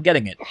gas, and I'm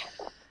getting it.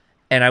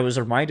 And I was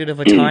reminded of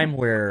a time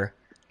where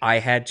I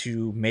had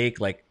to make,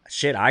 like,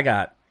 shit, I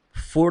got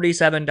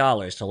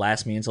 $47 to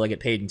last me until I get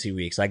paid in 2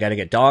 weeks. I got to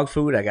get dog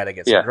food, I got to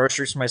get some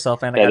groceries for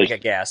myself, and I got to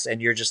get gas.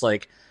 And you're just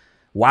like,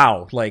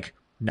 wow, like,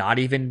 not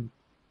even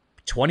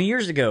 20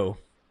 years ago,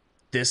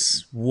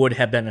 this would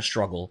have been a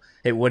struggle.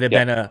 It would have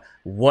been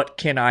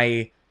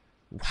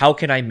how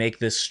can I make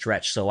this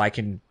stretch so I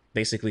can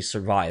basically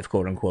survive,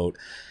 quote unquote.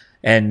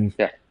 And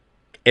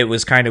it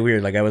was kind of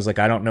weird. Like, I was like,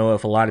 I don't know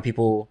if a lot of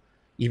people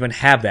even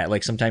have that.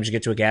 Like, sometimes you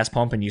get to a gas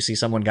pump and you see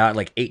someone got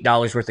like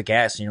 $8 worth of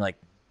gas and you're like,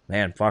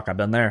 man, fuck, I've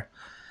been there.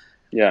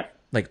 Yeah.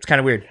 Like, it's kind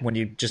of weird when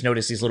you just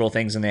notice these little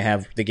things and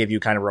they give you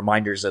kind of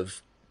reminders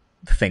of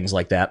things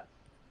like that.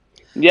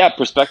 Yeah,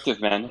 perspective,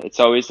 man. It's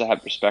always to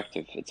have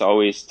perspective. It's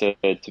always to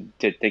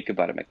think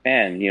about it. Like,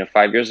 man,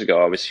 5 years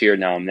ago I was here,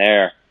 now I'm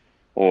there.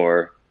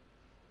 Or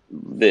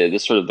the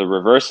sort of the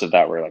reverse of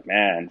that, where like,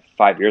 man,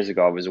 5 years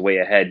ago I was way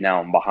ahead, now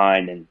I'm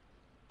behind in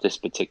this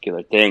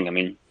particular thing. I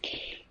mean,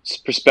 it's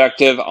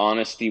perspective,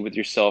 honesty with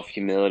yourself,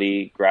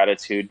 humility,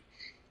 gratitude.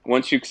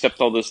 Once you accept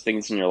all those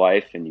things in your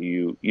life, and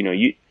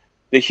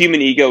the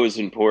human ego is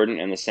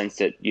important in the sense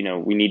that,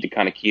 we need to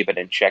kind of keep it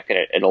in check, and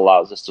it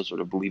allows us to sort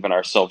of believe in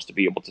ourselves to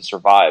be able to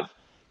survive.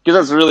 Because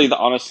that's really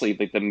honestly,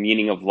 like, the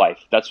meaning of life.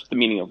 That's what the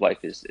meaning of life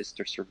is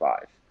to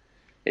survive.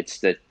 It's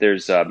that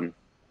there's,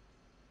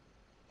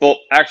 well,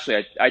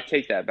 actually, I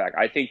take that back.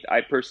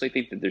 I personally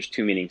think that there's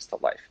two meanings to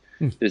life.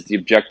 There's the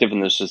objective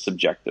and there's the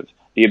subjective.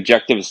 The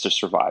objective is to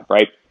survive,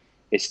 right?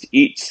 It's to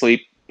eat,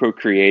 sleep,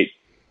 procreate,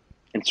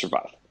 and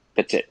survive.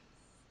 That's it.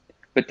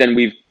 But then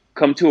we've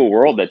come to a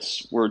world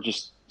we're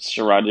just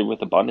surrounded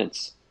with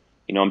abundance.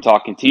 You know, I'm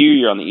talking to you.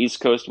 You're on the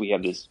East Coast. We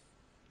have this,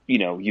 you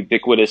know,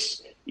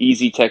 ubiquitous,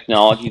 easy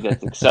technology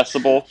that's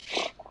accessible.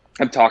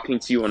 I'm talking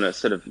to you on a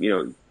set of, you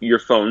know,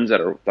 earphones that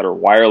are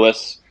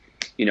wireless.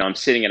 You know, I'm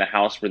sitting in a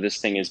house where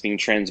this thing is being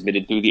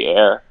transmitted through the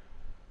air,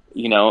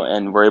 you know,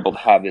 and we're able to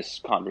have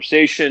this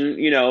conversation.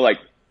 You know, like,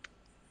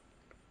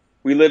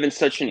 we live in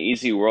such an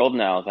easy world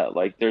now that,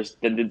 like,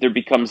 there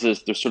becomes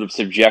this sort of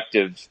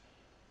subjective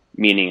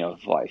meaning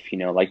of life. You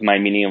know, like, my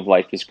meaning of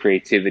life is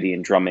creativity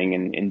and drumming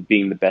and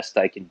being the best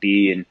I can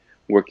be and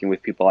working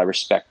with people I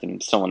respect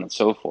and so on and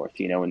so forth,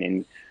 you know,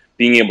 and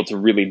being able to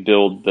really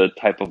build the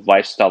type of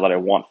lifestyle that I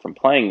want from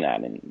playing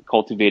that, and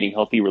cultivating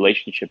healthy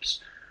relationships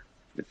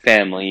with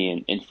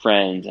family and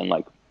friends, and,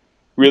 like,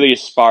 really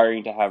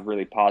aspiring to have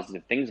really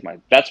positive things in my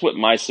life. That's what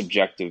my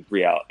subjective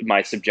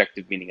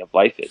meaning of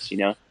life is, you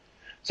know?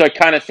 So I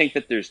kind of think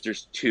that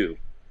there's two.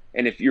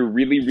 And if you're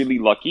really, really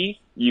lucky,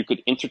 you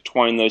could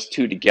intertwine those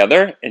two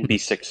together and be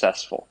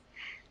successful.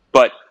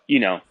 But, you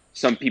know,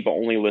 some people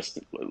only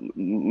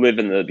live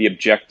in the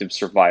objective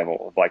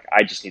survival of, like,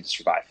 I just need to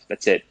survive.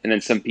 That's it. And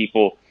then some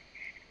people,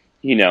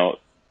 you know,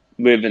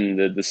 live in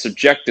the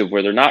subjective,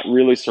 where they're not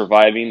really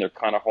surviving. They're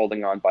kind of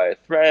holding on by a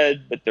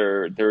thread, but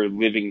they're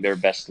living their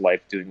best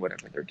life doing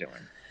whatever they're doing.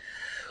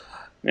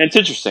 And it's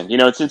interesting. You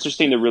know, it's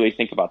interesting to really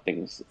think about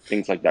things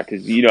like that,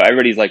 because, you know,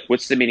 everybody's like,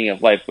 what's the meaning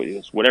of life?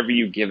 It's whatever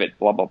you give it,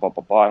 blah, blah, blah,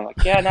 blah, blah. I'm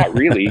like, yeah, not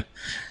really.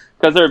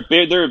 Because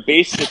there are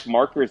basic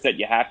markers that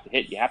you have to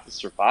hit. You have to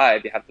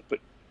survive. You have to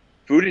put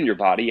food in your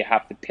body. You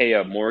have to pay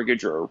a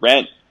mortgage or a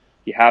rent.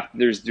 You have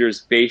there's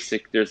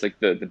like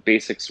the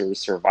basic sort of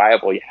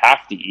survival. You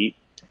have to eat.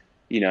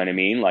 You know what I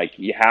mean? Like,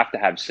 you have to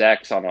have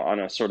sex on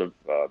a sort of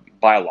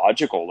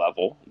biological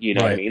level. You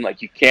know what I mean?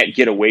 Like, you can't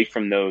get away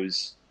from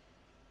those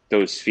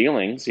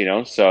feelings. You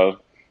know, so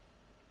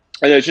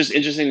and it's just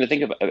interesting to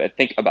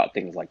think about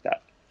things like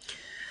that.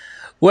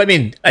 Well, I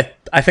mean,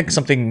 I think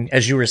something,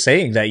 as you were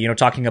saying, that, you know,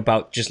 talking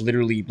about just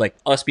literally, like,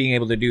 us being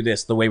able to do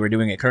this the way we're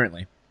doing it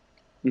currently.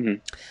 Mm-hmm.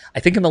 I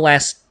think in the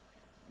last,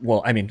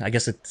 well, I mean, I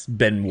guess it's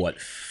been,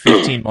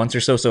 15 months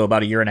or so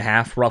about a year and a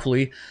half,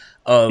 roughly,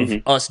 of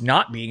us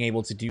not being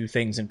able to do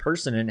things in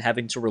person and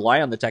having to rely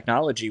on the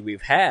technology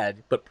we've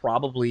had, but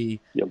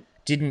probably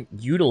didn't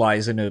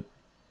utilize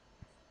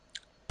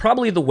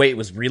probably the way it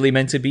was really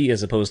meant to be,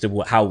 as opposed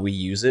to how we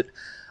use it.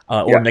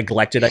 Or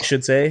neglected, I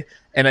should say.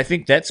 And I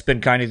think that's been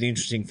kind of the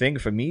interesting thing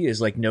for me, is,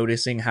 like,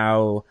 noticing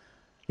how,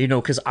 you know,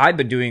 because I've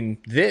been doing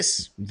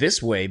this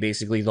way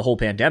basically the whole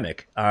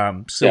pandemic.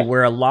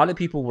 Where a lot of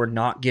people were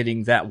not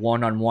getting that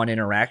one-on-one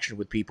interaction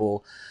with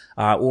people,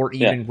 or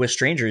even with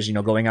strangers, you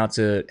know, going out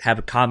to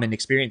have common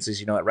experiences,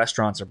 you know, at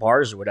restaurants or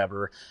bars or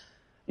whatever.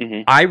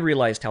 Mm-hmm. I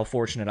realized how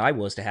fortunate I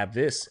was to have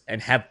this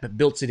and have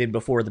built it in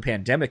before the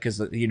pandemic,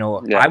 because, you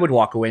know, I would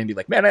walk away and be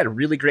like, man, I had a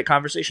really great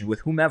conversation with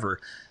whomever.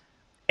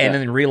 And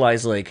then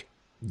realize, like,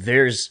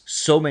 there's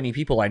so many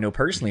people I know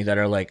personally that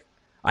are like,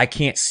 I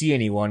can't see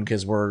anyone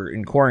because we're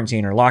in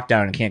quarantine or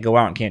lockdown and can't go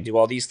out and can't do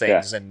all these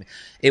things. And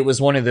it was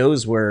one of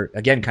those where,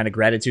 again, kind of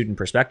gratitude and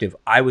perspective.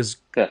 I was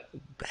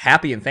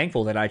happy and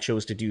thankful that I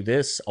chose to do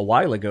this a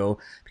while ago,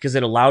 because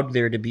it allowed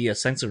there to be a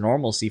sense of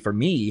normalcy for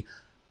me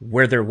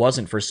where there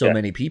wasn't for so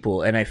many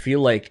people. And I feel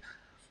like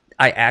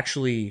I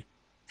actually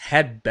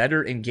had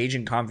better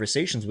engaging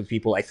conversations with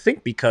people, I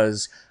think,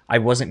 because I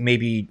wasn't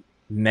maybe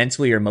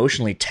mentally or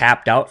emotionally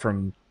tapped out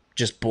from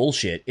just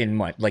bullshit in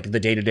my, like, the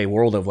day-to-day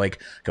world of,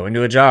 like, going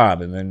to a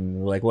job and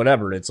then, like,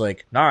 whatever. It's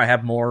like, now I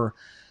have more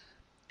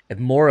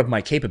of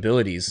my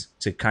capabilities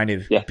to kind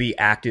of be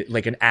active,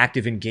 like an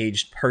active,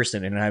 engaged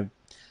person. And I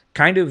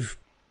kind of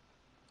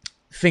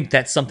think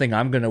that's something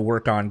I'm going to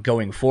work on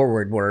going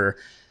forward, where,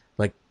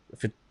 like,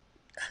 I don't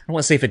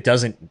want to say if it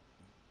doesn't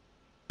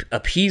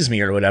appease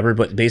me or whatever,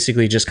 but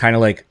basically just kind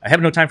of like, I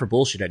have no time for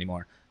bullshit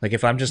anymore. Like,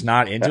 if I'm just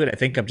not into it, I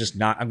think I'm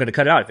going to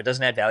cut it out. If it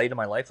doesn't add value to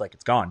my life, like,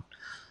 it's gone.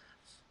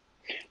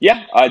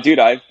 Yeah, dude,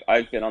 I've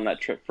been on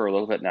that trip for a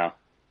little bit now.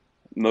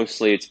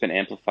 Mostly it's been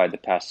amplified the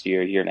past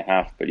year and a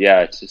half. But yeah,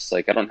 it's just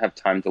like, I don't have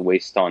time to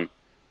waste on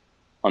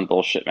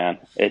bullshit, man.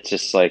 It's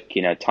just like,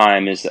 you know,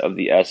 time is of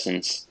the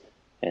essence.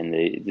 And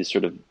the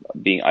sort of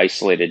being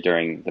isolated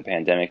during the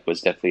pandemic was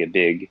definitely a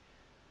big,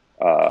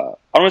 I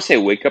don't want to say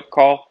a wake-up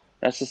call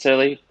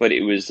necessarily, but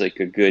it was like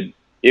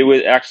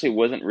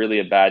wasn't really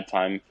a bad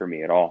time for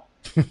me at all.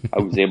 I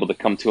was able to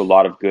come to a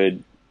lot of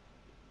good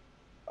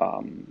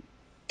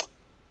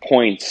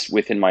points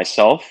within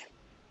myself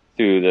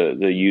through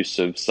the use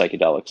of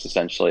psychedelics,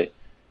 essentially,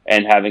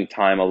 and having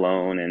time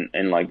alone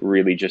and like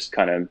really just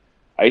kind of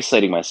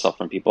isolating myself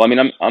from people. I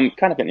mean, I'm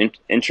kind of an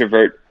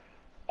introvert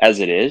as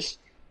it is,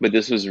 but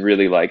this was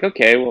really like,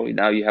 okay, well,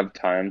 now you have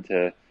time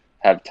to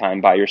have time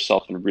by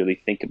yourself and really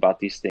think about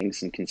these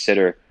things and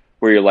consider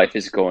where your life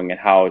is going and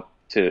how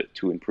to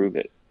improve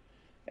it.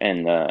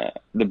 And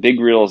the big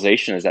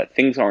realization is that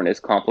things aren't as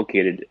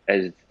complicated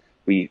as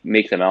we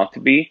make them out to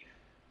be.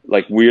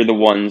 Like, we are the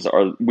ones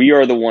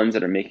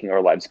that are making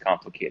our lives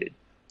complicated.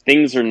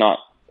 Things are not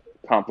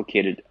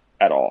complicated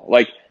at all.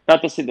 Like,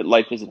 not to say that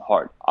life isn't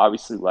hard.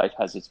 Obviously, life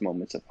has its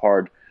moments of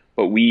hard,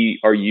 but we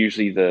are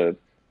usually the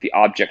the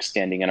object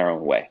standing in our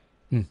own way.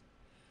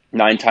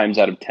 9 times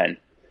out of 10.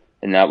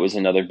 And that was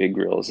another big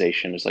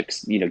realization, is like,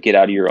 get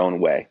out of your own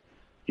way.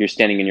 You're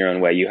standing in your own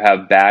way. You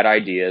have bad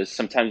ideas.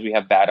 Sometimes we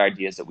have bad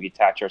ideas that we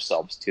attach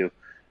ourselves to,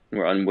 and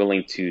we're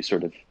unwilling to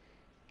sort of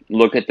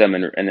look at them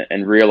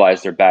and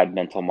realize they're bad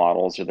mental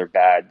models, or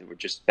they're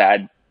just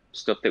bad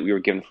stuff that we were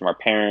given from our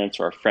parents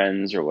or our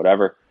friends or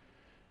whatever,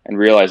 and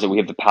realize that we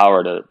have the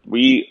power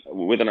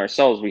within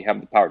ourselves, we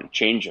have the power to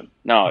change them.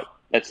 Now,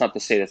 that's not to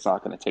say that's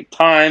not going to take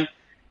time,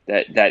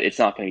 that it's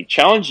not going to be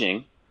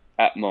challenging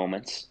at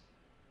moments,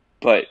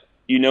 but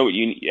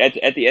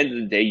at the end of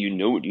the day, you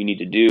know what you need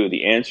to do.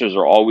 The answers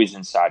are always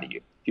inside of you.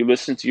 If you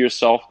listen to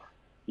yourself,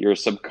 your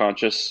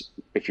subconscious,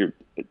 if you're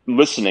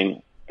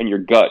listening, and your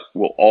gut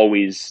will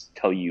always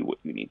tell you what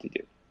you need to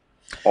do.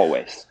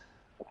 Always.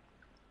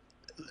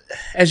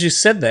 As you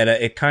said that,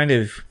 it kind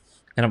of,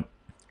 and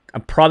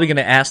I'm probably going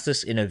to ask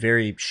this in a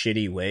very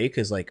shitty way,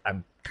 because like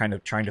I'm kind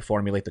of trying to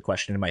formulate the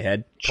question in my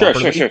head. Sure.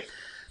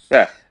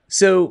 Yeah.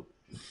 So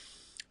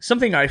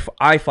something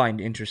I find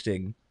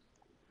interesting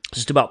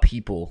just about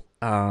people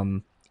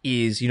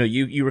is,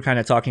 you were kind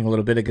of talking a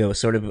little bit ago,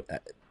 sort of,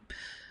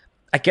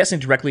 I guess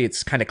indirectly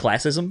it's kind of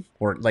classism,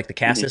 or like the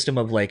caste system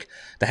of like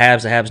the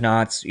haves, the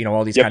have-nots,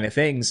 all these kind of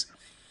things,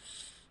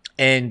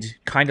 and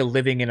kind of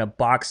living in a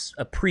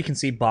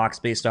preconceived box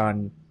based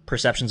on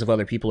perceptions of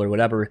other people or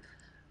whatever.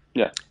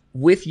 Yeah.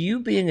 With you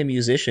being a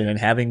musician and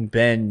having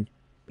been,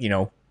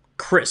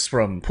 Chris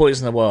from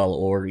Poison the Well,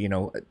 or,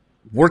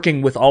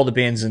 working with all the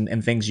bands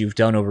and things you've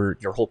done over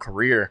your whole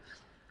career.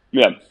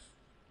 Yeah.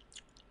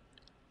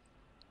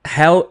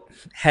 How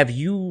have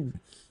you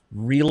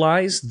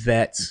realized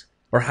that,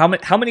 or how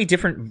many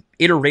different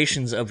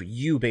iterations of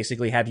you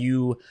basically have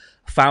you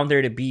found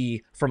there to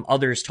be from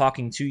others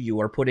talking to you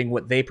or putting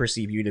what they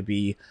perceive you to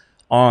be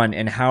on,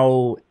 and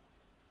how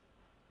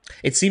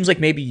it seems like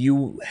maybe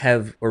you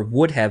have or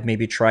would have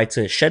maybe tried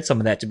to shed some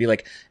of that to be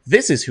like,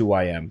 this is who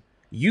I am.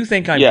 You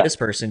think I'm this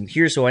person.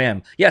 Here's who I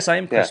am. Yes, I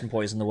am Chris from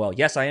Poison the Well.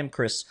 Yes, I am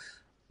Chris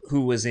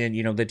who was in,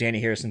 the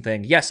Danny Harrison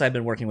thing. Yes, I've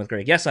been working with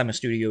Greg. Yes, I'm a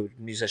studio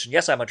musician.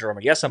 Yes, I'm a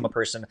drummer. Yes, I'm a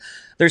person.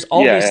 There's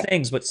all these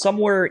things, but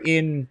somewhere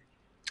in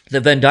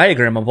the Venn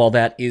diagram of all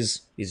that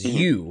is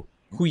you,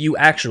 who you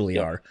actually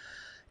are.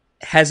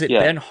 Has it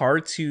been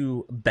hard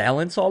to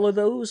balance all of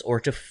those, or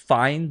to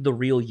find the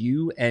real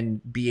you and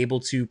be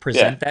able to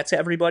present that to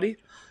everybody?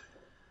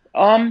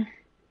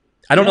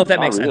 I don't know if that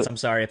makes sense. I'm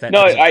sorry if that.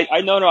 No,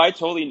 I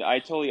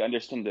totally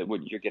understand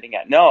what you're getting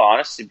at. No,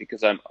 honestly,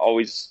 because I'm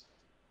always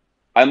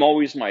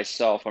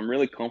myself. I'm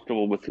really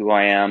comfortable with who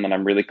I am, and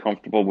I'm really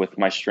comfortable with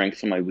my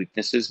strengths and my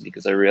weaknesses,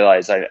 because I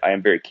realize I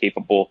am very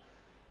capable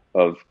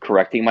of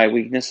correcting my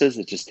weaknesses.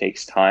 It just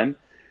takes time.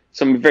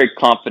 So I'm a very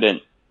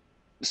confident,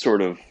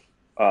 sort of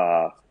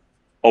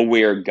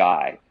aware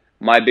guy.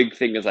 My big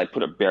thing is I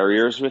put up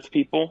barriers with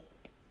people,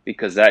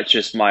 because that's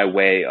just my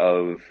way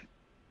of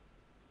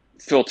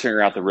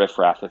filtering out the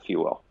riffraff, if you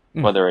will.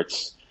 Whether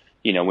it's,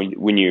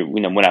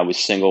 when I was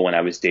single, when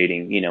I was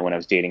dating, when I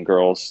was dating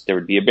girls, there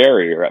would be a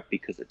barrier up,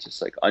 because it's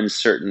just like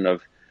uncertain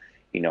of,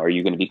 are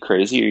you going to be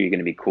crazy? Or are you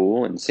going to be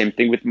cool? And same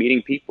thing with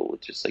meeting people.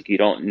 It's just like, you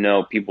don't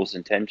know people's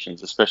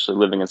intentions, especially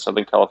living in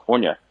Southern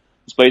California.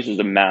 This place is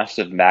a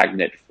massive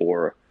magnet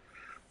for,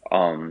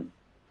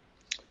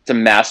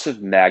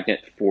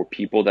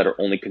 people that are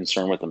only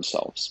concerned with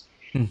themselves,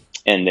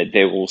 and that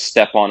they will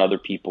step on other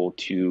people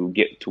to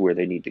get to where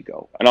they need to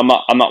go. And I'm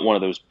not one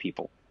of those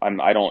people.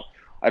 I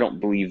don't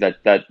believe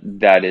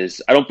that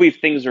is, I don't believe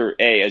things are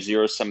a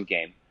zero-sum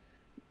game.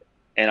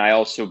 And I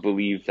also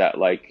believe that,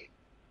 like,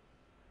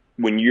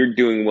 when you're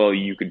doing well,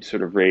 you could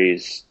sort of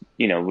raise,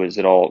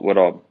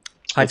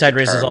 high tide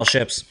raises all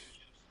ships.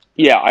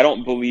 Yeah, I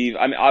don't believe,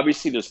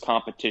 obviously there's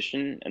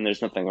competition, and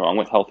there's nothing wrong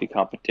with healthy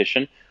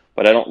competition,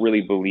 but I don't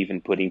really believe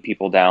in putting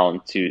people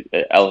down to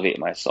elevate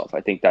myself.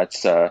 I think that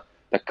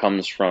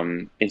comes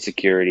from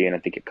insecurity, and I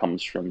think it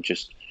comes from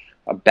just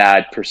a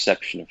bad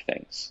perception of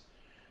things.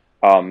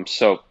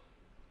 So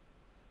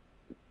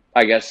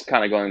I guess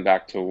kind of going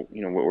back to,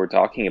 what we're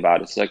talking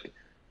about, it's like,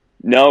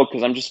 no,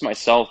 because I'm just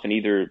myself, and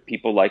either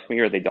people like me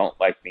or they don't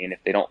like me. And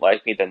if they don't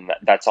like me, then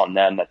that's on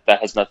them.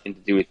 That has nothing to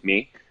do with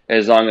me.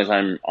 As long as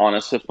I'm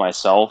honest with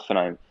myself,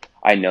 and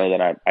I know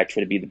that I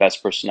try to be the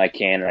best person I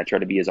can, and I try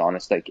to be as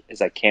honest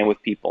as I can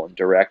with people, and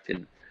direct.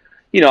 And,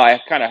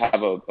 I kind of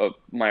have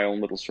my own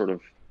little sort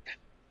of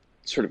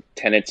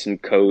tenets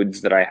and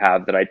codes that I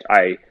have, that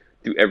I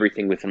do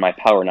everything within my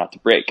power not to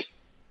break,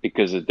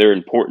 because they're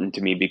important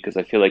to me, because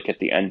I feel like at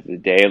the end of the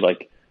day,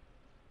 like,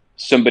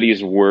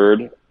 somebody's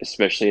word,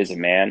 especially as a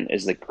man,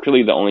 is like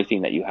really the only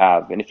thing that you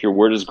have. And if your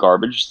word is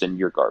garbage, then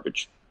you're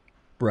garbage.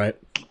 Right.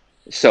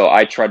 So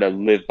I try to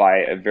live by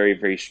a very,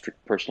 very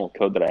strict personal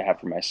code that I have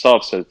for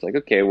myself. So it's like,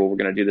 okay, well, we're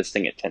going to do this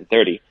thing at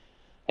 10:30.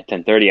 At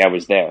 10:30, I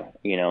was there,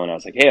 and I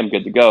was like, hey, I'm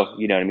good to go.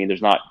 You know what I mean?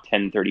 There's not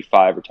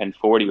 10:35 or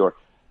 10:40, or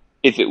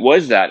if it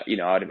was that,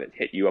 I'd have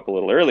hit you up a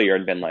little earlier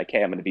and been like,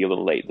 hey, I'm going to be a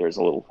little late. There's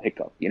a little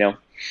hiccup,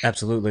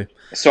 Absolutely.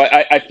 So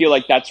I feel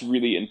like that's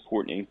really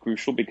important and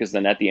crucial, because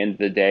then at the end of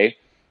the day,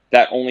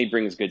 that only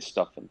brings good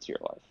stuff into your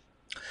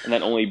life. and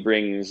that only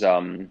brings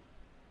that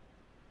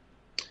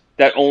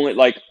only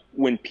like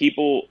when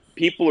people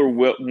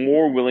are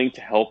more willing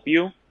to help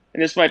you,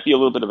 and this might be a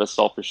little bit of a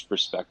selfish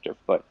perspective,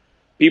 but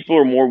people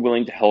are more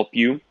willing to help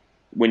you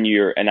when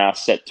you're an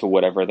asset to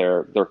whatever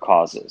their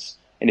cause is.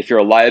 And if you're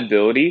a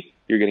liability,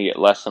 you're going to get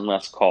less and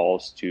less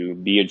calls to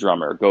be a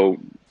drummer, go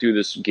do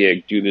this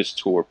gig, do this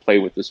tour, play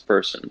with this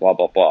person, blah,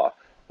 blah, blah.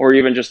 Or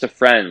even just a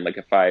friend. Like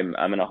if I'm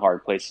in a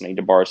hard place and I need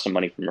to borrow some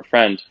money from a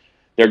friend,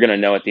 they're going to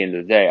know at the end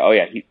of the day, oh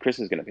yeah, Chris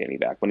is going to pay me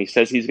back. When he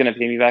says he's going to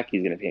pay me back,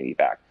 he's going to pay me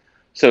back.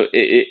 So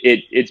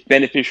it's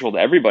beneficial to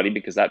everybody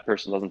because that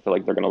person doesn't feel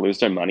like they're going to lose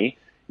their money.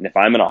 And if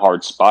I'm in a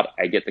hard spot,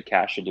 I get the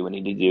cash to do what I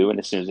need to do. And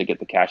as soon as I get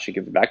the cash, I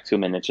give it back to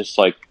him. And it's just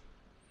like,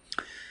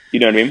 you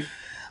know what I mean?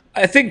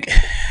 I think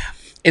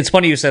it's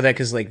funny you said that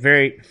because like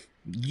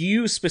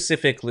you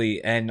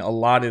specifically and a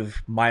lot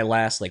of my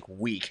last like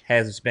week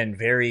has been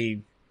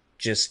very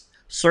just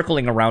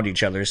circling around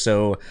each other.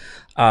 So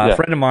a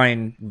friend of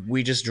mine,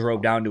 we just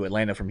drove down to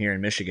Atlanta from here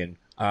in Michigan.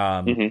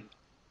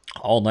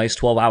 All nice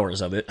 12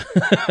 hours of it.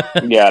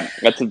 Yeah,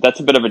 that's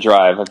a bit of a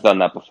drive. I've done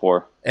that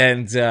before.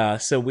 And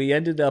so we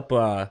ended up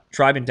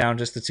driving down,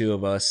 just the two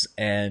of us,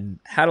 and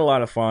had a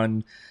lot of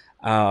fun.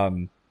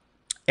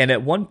 And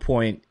at one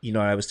point, you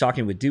know, I was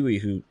talking with Dewey,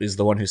 who is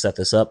the one who set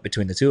this up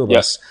between the two of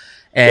us,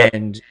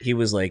 and he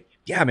was like,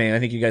 yeah, man, I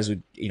think you guys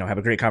would, you know, have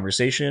a great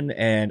conversation.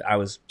 And I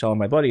was telling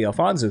my buddy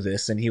Alfonso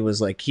this, and he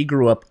was like, he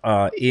grew up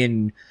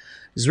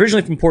he's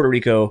originally from Puerto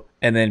Rico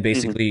and then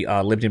basically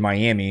lived in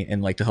Miami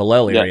in like the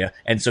Hillel area.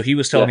 And so he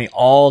was telling me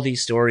all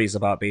these stories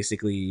about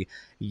basically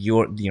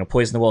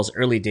Poison the Well's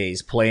early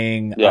days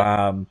playing,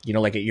 you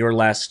know, like at your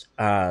last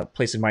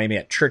place in Miami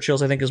at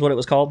Churchill's, I think is what it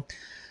was called.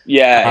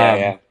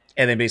 Yeah.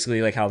 And then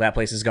basically like how that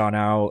place has gone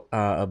out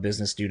of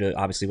business due to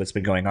obviously what's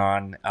been going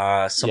on.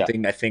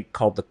 Something I think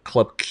called the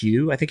Club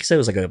Q. I think he said it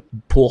was like a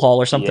pool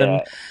hall or something.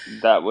 Yeah,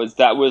 that was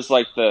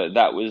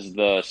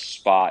the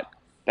spot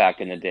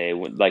back in the day.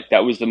 Like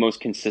that was the most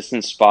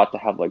consistent spot to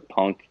have like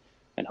punk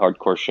and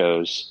hardcore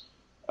shows,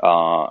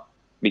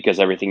 because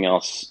everything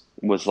else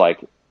was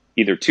like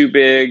either too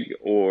big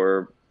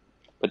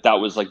but that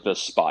was like the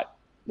spot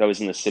that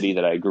was in the city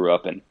that I grew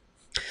up in.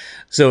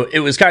 So it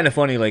was kind of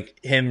funny, like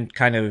him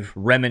kind of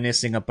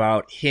reminiscing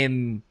about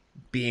him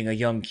being a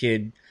young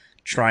kid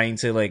trying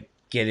to like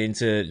get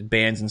into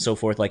bands and so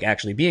forth, like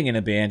actually being in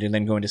a band and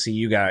then going to see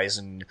you guys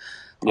and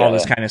all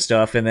this kind of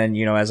stuff. And then,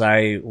 you know, as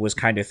I was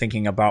kind of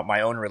thinking about my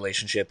own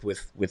relationship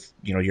with,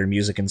 you know, your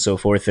music and so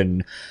forth.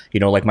 And, you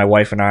know, like my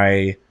wife and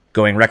I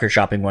going record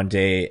shopping one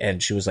day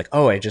and she was like,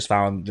 oh, I just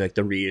found like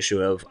the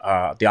reissue of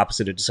The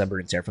Opposite of December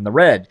and Tear from the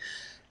Red.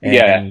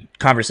 And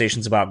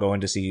conversations about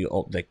going to see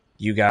like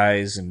you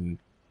guys and,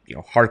 you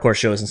know, hardcore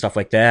shows and stuff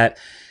like that.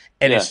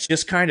 And it's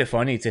just kind of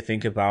funny to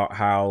think about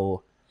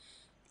how,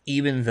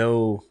 even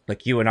though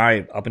like you and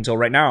I up until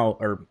right now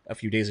or a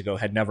few days ago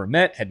had never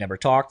met, had never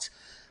talked,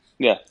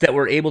 that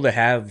we're able to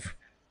have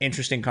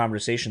interesting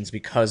conversations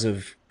because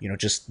of, you know,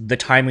 just the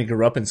time we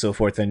grew up and so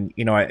forth. And,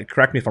 you know,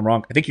 correct me if I'm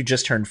wrong, I think you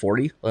just turned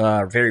 40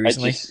 very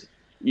recently.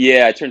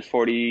 I turned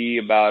 40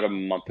 about a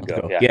month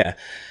ago. Yeah.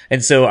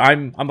 And so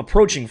I'm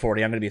approaching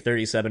 40. I'm going to be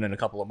 37 in a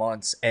couple of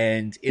months.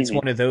 And it's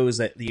one of those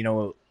that, you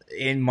know,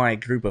 in my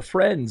group of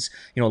friends,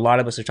 you know, a lot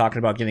of us are talking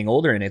about getting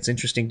older, and it's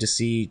interesting to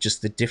see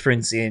just the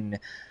difference in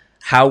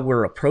how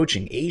we're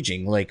approaching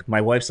aging. Like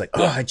my wife's like,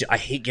 oh, I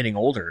hate getting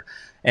older.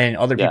 And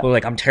other people are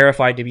like, I'm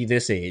terrified to be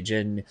this age.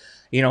 And,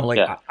 you know, like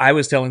I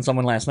was telling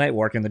someone last night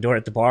walking the door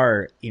at the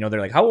bar, you know,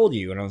 they're like, how old are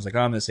you? And I was like, oh,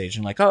 I'm this age.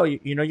 And like, oh,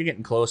 you know, you're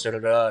getting close,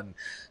 and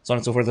so on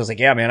and so forth. I was like,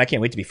 yeah, man, I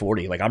can't wait to be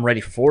 40. Like, I'm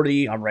ready for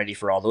 40. I'm ready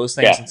for all those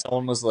things. Yeah. And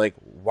someone was like,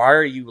 why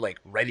are you like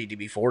ready to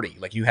be 40?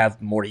 Like you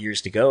have more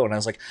years to go. And I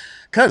was like,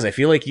 cause I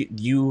feel like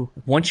you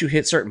once you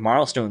hit certain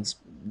milestones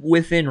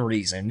within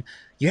reason,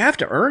 you have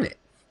to earn it.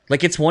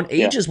 Like it's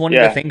age is one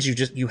of the things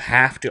you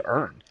have to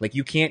earn. Like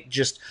you can't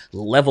just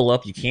level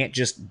up. You can't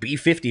just be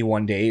 50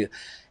 one day.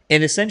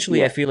 And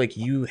essentially I feel like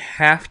you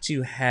have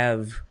to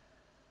have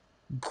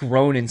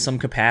grown in some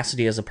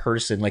capacity as a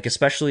person, like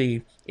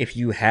especially if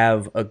you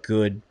have a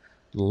good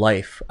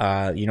life,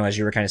 you know, as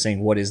you were kind of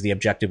saying, what is the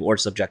objective or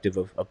subjective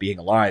of being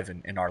alive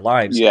in our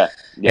lives?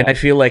 And I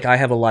feel like I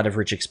have a lot of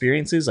rich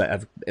experiences.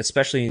 I've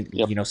especially,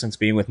 you know, since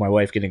being with my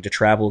wife, getting to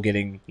travel,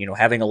 getting, you know,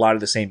 having a lot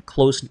of the same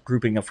close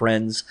grouping of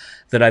friends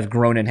that I've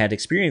grown and had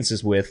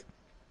experiences with.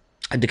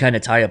 And to kind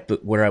of tie up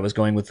where I was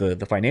going with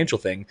the financial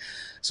thing.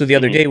 So the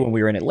other day when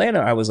we were in Atlanta,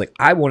 I was like,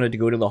 I wanted to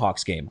go to the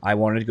Hawks game. I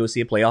wanted to go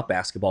see a playoff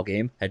basketball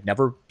game. Had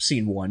never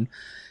seen one.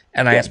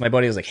 And I asked my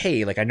buddy, I was like,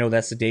 hey, like, I know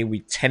that's the day we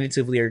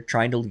tentatively are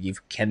trying to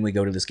leave. Can we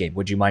go to this game?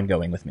 Would you mind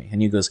going with me?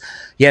 And he goes,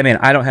 yeah, man,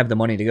 I don't have the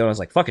money to go. I was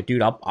like, fuck it,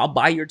 dude. I'll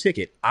buy your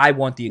ticket. I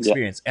want the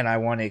experience, and I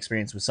want to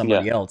experience with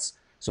somebody else.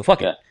 So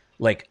fuck it.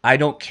 Like, I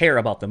don't care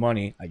about the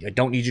money. I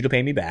don't need you to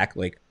pay me back.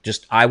 Like,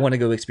 just, I want to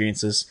go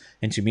experience this.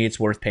 And to me, it's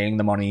worth paying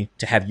the money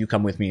to have you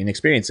come with me and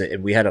experience it.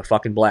 And we had a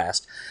fucking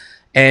blast.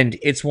 And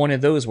it's one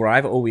of those where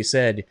I've always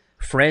said,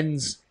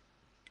 friends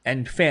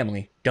and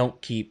family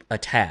don't keep a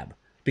tab.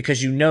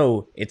 because you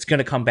know it's going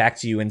to come back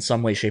to you in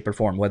some way, shape, or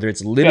form, whether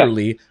it's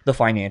literally the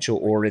financial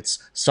or it's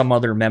some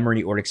other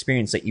memory or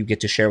experience that you get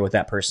to share with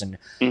that person.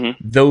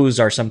 Those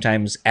are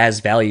sometimes as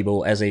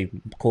valuable as a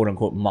quote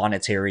unquote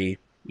monetary,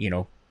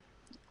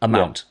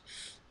 amount.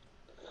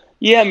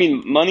 Yeah, I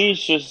mean,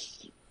 money's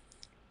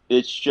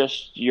it's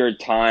just your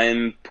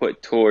time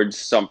put towards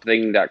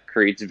something that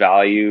creates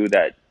value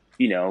that,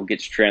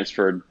 gets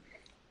transferred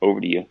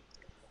over to you.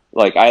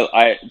 Like,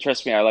 I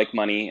trust me, I like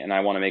money and I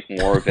want to make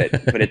more of it,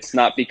 but it's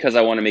not because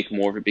I want to make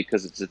more of it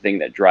because it's the thing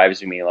that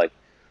drives me. Like,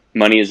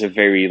 money is a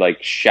very,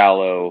 like,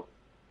 shallow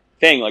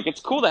thing. Like, it's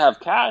cool to have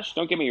cash,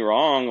 don't get me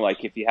wrong.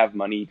 Like, if you have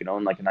money, you can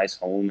own, like, a nice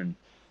home and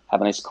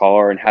have a nice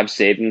car and have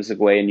savings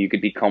away, and you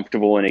could be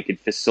comfortable and it could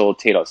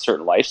facilitate a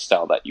certain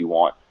lifestyle that you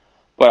want.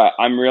 But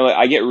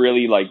I get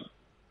really, like,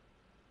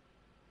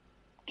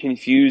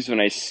 confused when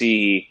I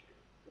see,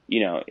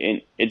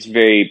 it's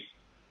very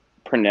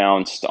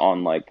pronounced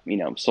on, like,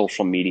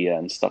 social media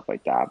and stuff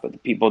like that. But the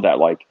people that,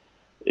 like,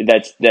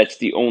 that's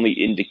the only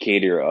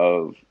indicator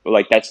of,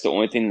 like, that's the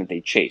only thing that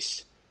they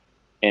chase.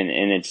 And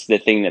it's the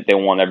thing that they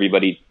want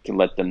everybody to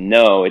let them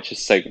know. It's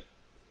just like,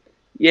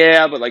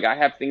 yeah, but, like, I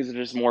have things that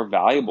are just more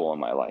valuable in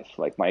my life,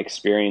 like my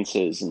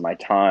experiences and my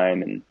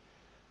time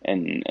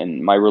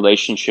and my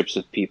relationships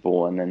with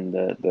people, and then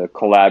the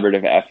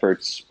collaborative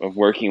efforts of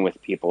working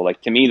with people.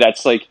 Like, to me,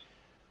 that's like,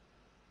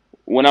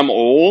 when I'm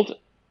old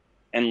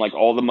and, like,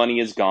 all the money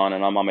is gone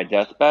and I'm on my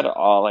deathbed,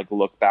 I'll, like,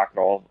 look back at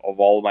all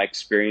of my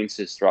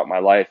experiences throughout my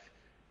life,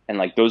 and,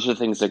 like, those are the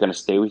things that are going to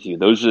stay with you.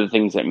 Those are the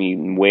things that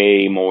mean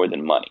way more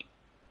than money.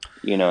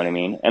 You know what I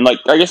mean? And, like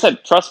I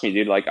said, trust me,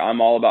 dude, like,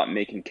 I'm all about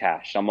making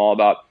cash. I'm all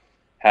about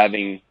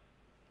having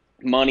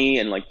money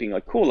and, like, being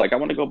like, cool, like, I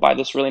want to go buy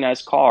this really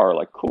nice car.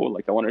 Like, cool,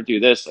 like, I want to do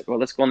this. Like, well,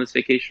 let's go on this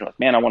vacation. Like,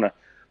 man, I want to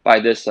buy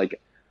this. Like,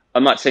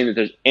 I'm not saying that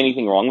there's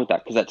anything wrong with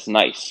that, because that's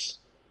nice.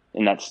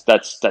 And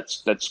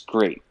that's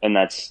great. And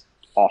that's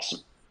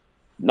awesome.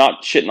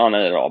 Not shitting on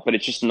it at all, but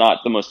it's just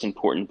not the most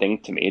important thing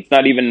to me. It's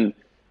not even,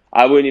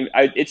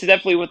 it's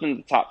definitely within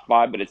the top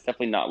 5, but it's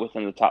definitely not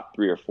within the top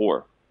 3 or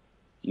 4.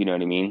 You know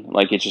what I mean?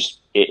 Like, it's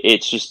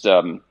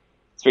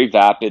very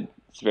vapid.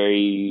 It's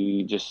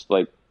very just,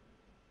 like,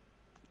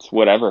 it's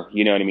whatever.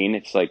 You know what I mean?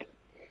 It's like,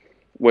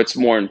 what's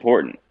more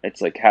important?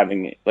 It's like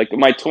having, like,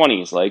 my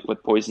 20s, like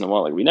with Poison the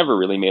Well, like, we never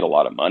really made a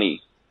lot of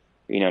money.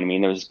 You know what I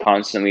mean? There was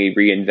constantly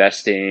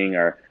reinvesting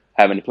or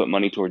having to put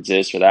money towards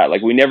this or that.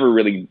 Like, we never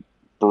really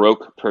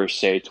broke per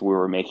se to where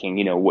we're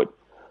making, what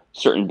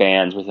certain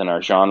bands within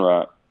our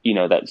genre,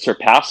 that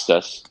surpassed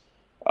us,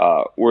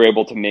 were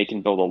able to make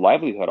and build a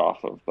livelihood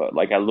off of. But,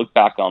 like, I look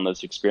back on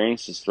those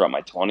experiences throughout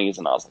my 20s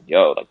and I was like,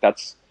 yo, like,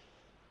 that's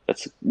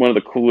one of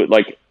the coolest,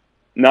 like,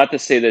 not to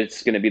say that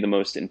it's going to be the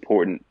most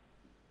important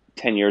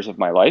 10 years of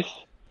my life,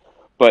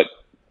 but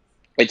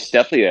it's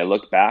definitely, I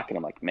look back and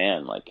I'm like,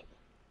 man, like,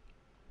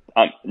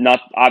 I'm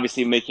not,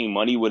 obviously making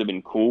money would have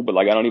been cool, but,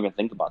 like, I don't even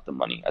think about the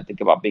money. I think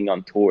about being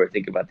on tour. I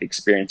think about the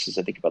experiences.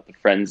 I think about the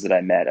friends that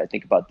I met. I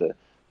think about the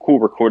cool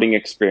recording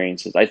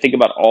experiences. I think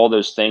about all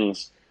those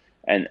things.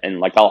 And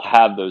like, I'll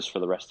have those for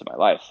the rest of my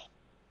life.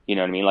 You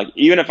know what I mean? Like,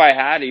 even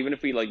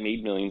if we, like,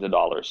 made millions of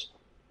dollars,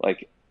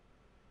 like,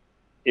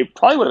 it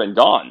probably would have been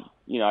gone.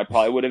 I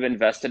probably would have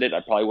invested it. I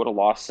probably would have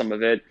lost some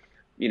of it,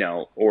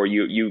 or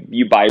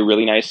you buy a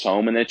really nice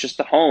home and it's just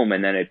a home,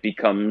 and then it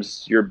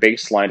becomes your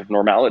baseline of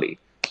normality.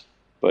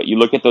 But you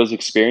look at those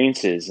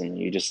experiences and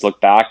you just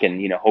look back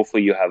and,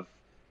 hopefully you have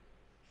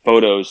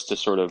photos to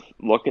sort of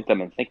look at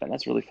them and think, man,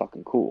 that's really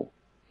fucking cool.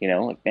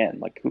 Like, man,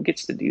 like, who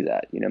gets to do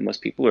that?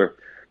 Most people are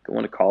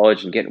going to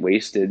college and getting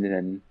wasted and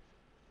then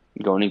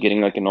going and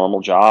getting, like, a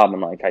normal job.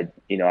 And, like, I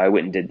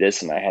went and did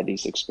this and I had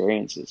these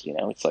experiences,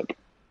 it's like,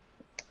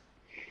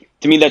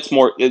 to me, that's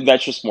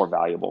just more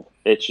valuable.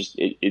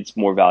 It's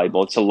more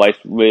valuable. It's a life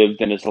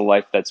lived, and it's a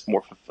life that's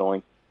more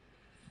fulfilling.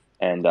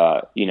 And,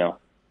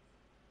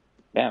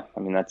 yeah, I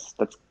mean, that's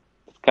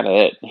kind of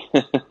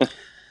it.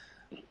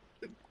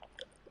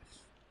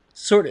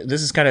 Sort of,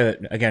 this is kind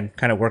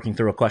of working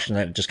through a question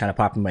that just kind of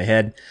popped in my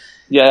head.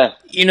 Yeah.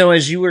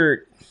 As you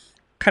were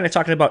kind of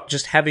talking about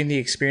just having the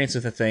experience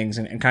of the things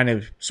and kind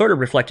of sort of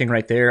reflecting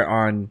right there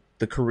on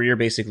the career,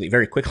 basically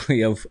very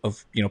quickly of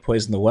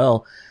Poison the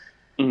Well.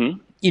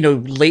 Mm-hmm.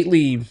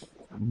 Lately,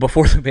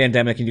 before the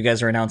pandemic, and you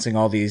guys are announcing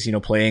all these,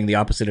 playing the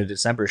opposite of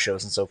December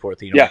shows and so forth,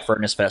 like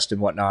Furnace Fest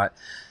and whatnot.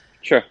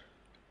 Sure.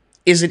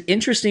 Is it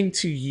interesting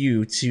to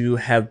you to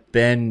have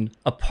been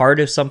a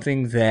part of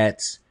something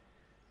that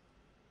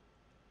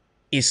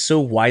is so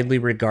widely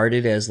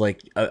regarded as,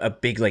 like, a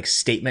big, like,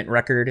 statement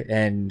record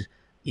and,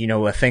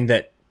 a thing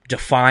that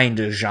defined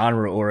a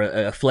genre or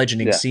a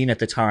fledgling scene at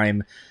the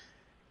time,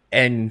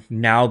 and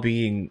now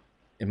being,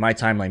 in my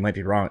timeline, might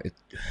be wrong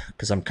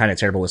because I'm kind of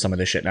terrible with some of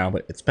this shit now,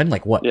 but it's been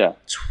like, what,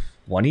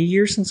 20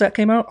 years since that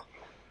came out?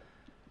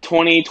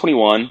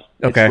 2021.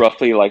 Okay. It's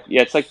roughly like,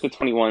 it's like the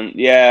 21.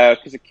 Yeah,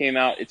 because it came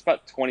out, it's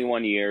about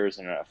 21 years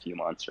and a few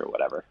months or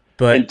whatever.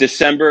 But in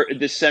December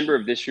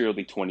of this year will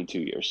be 22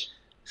 years.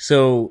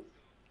 So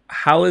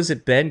how has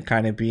it been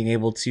kind of being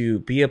able to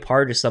be a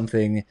part of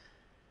something?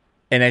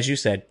 And as you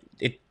said,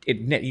 it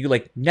you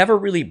like never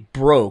really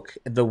broke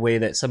the way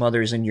that some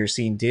others in your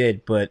scene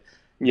did, but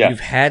you've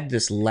had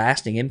this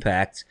lasting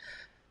impact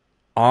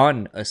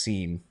on a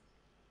scene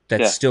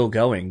that's still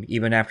going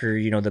even after,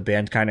 you know, the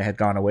band kind of had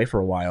gone away for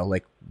a while.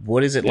 Like,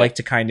 what is it like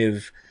to kind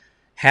of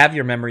have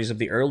your memories of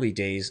the early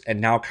days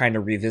and now kind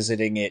of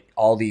revisiting it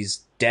all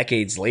these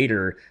decades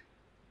later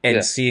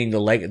and seeing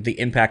the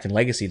impact and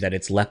legacy that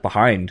it's left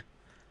behind?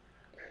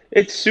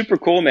 It's super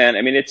cool, man.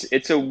 I mean,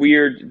 it's a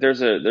weird,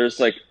 there's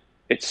like,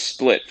 it's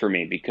split for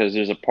me because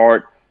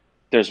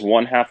there's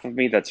one half of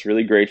me that's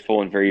really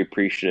grateful and very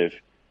appreciative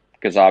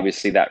because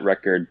obviously that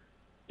record,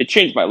 it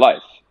changed my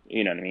life.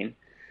 You know what I mean?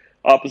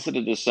 Opposite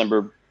of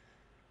December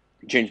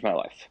changed my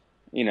life.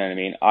 You know what I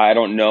mean? I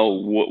don't know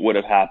what would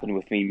have happened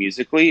with me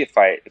musically if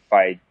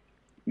I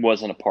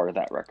wasn't a part of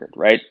that record,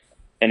 right?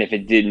 And if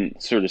it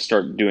didn't sort of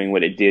start doing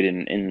what it did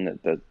in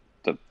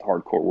the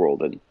hardcore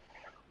world and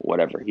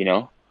whatever, you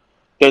know?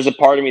 There's a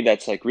part of me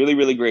that's like really,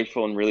 really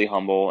grateful and really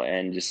humble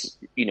and just,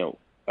 you know,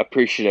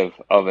 appreciative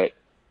of it.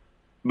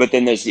 But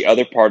then there's the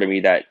other part of me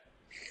that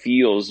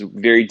feels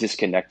very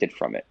disconnected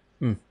from it.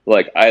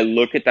 Like, I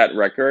look at that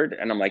record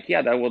and I'm like,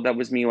 yeah, that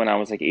was me when I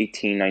was like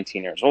 18,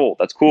 19 years old.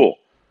 That's cool.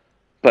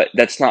 But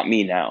that's not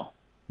me now.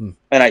 And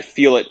I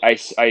feel it.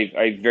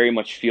 I very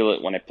much feel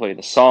it when I play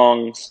the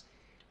songs.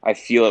 I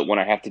feel it when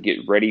I have to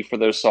get ready for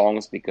those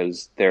songs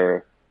because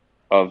they're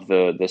of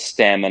the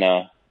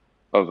stamina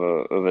of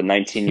a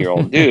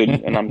 19-year-old dude,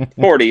 and I'm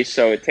 40,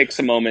 so it takes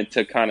a moment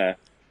to kind of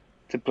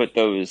put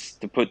those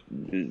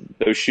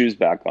shoes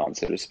back on,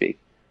 so to speak.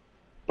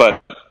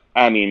 But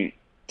I mean,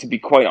 to be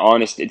quite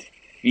honest, it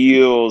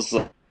feels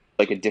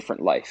like a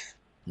different life.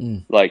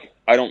 Like,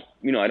 I don't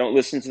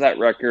listen to that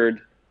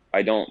record.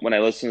 When I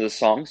listen to the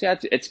songs, yeah,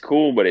 it's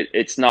cool, but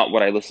it's not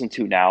what I listen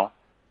to now.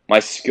 My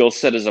skill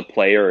set as a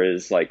player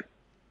is like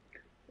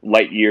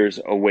light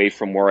years away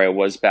from where I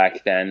was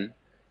back then.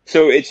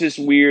 So it's this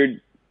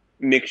weird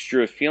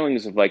mixture of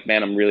feelings of like,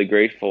 man, I'm really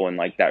grateful, and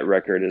like that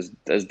record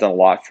has done a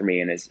lot for me,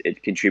 and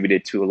it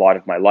contributed to a lot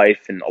of my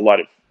life in a lot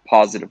of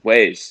positive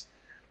ways.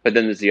 But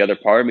then there's the other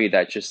part of me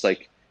that just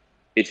like,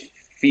 it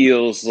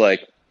feels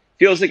like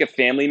a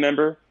family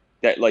member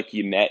that like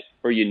you met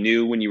or you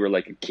knew when you were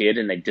like a kid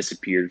and they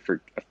disappeared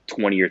for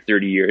 20 or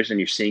 30 years and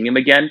you're seeing them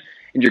again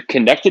and you're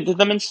connected to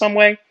them in some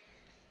way,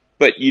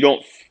 but you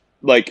don't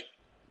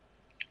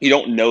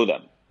know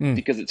them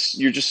because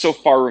you're just so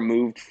far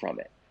removed from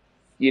it.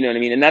 You know what I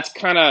mean? And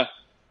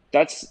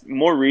that's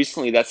more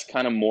recently, that's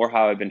kind of more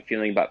how I've been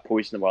feeling about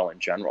Poison the Well in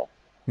general.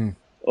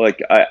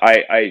 Like,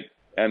 I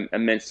am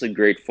immensely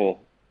grateful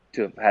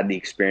to have had the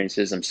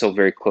experiences. I'm still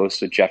very close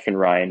with Jeff and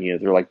Ryan. You know,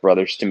 they're like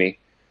brothers to me.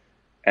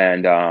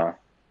 And,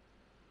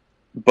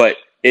 but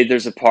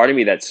there's a part of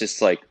me that's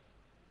just like,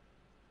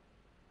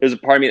 there's a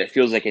part of me that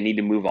feels like I need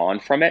to move on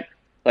from it.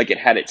 Like, it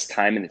had its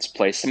time and its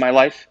place in my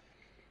life.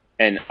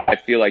 And I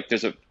feel like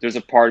there's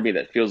a part of me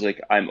that feels like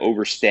I'm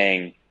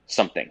overstaying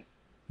something.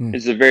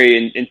 It's a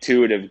very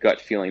intuitive gut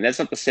feeling. That's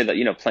not to say that,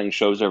 you know, playing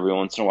shows every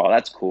once in a while,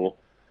 that's cool.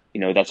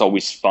 You know, that's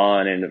always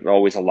fun, and it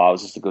always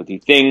allows us to go do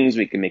things.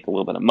 We can make a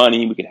little bit of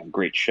money. We can have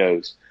great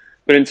shows.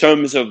 But in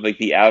terms of like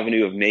the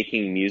avenue of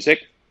making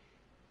music,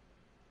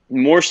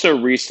 more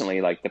so recently,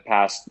 like the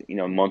past, you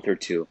know, month or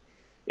two,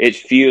 it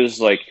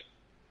feels like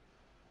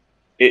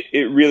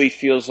it really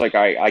feels like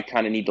I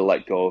kind of need to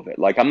let go of it.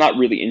 Like, I'm not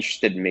really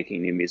interested in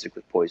making new music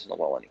with Poison the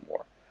Well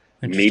anymore.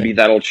 Maybe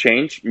that'll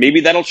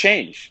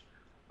change.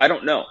 I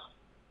don't know.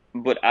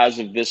 But as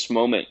of this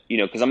moment, you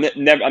know, because I'm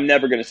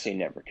never going to say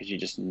never, because you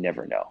just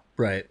never know.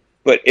 Right.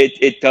 But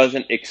it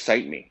doesn't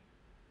excite me.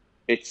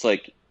 It's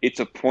like, it's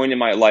a point in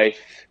my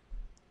life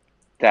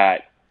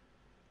that,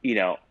 you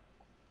know,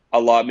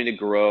 allowed me to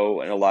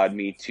grow and allowed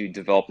me to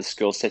develop the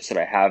skill sets that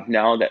I have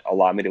now that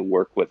allow me to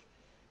work with,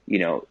 you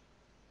know,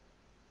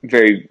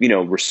 very, you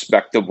know,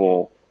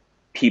 respectable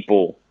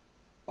people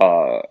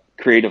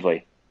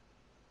creatively,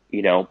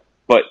 you know.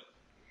 But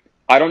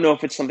I don't know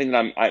if it's something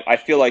that I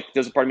feel like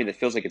there's a part of me that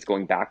feels like it's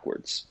going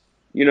backwards.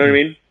 You know what I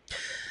mean?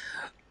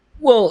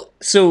 Well,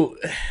 so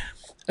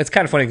it's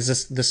kind of funny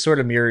because this sort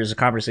of mirrors a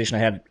conversation I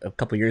had a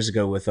couple years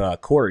ago with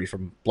Corey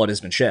from Blood Has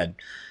Been Shed.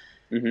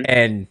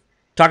 And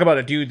talk about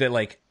a dude that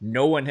like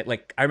no one had,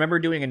 like, I remember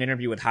doing an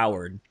interview with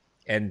Howard,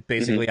 and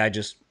basically I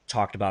just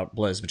talked about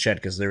Blood Has Been Shed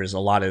because there was a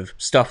lot of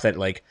stuff that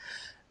like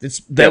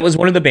that was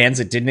one of the bands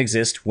that didn't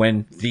exist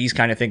when these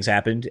kind of things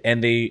happened,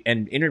 and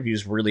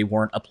interviews really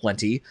weren't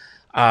aplenty.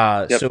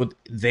 So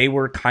they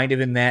were kind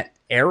of in that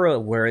era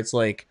where it's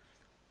like,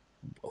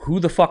 who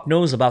the fuck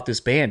knows about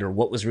this band or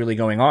what was really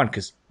going on,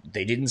 because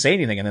they didn't say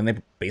anything, and then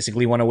they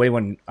basically went away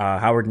when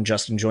Howard and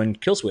Justin joined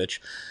Killswitch.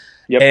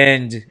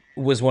 And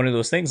was one of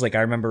those things, like,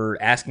 I remember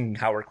asking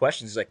Howard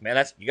questions. He's like,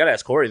 man, you got to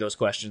ask Corey those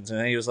questions. And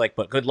then he was like,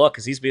 but good luck,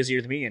 because he's busier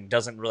than me and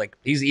doesn't really,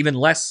 he's even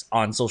less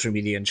on social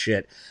media and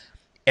shit.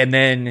 And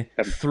then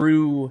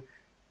through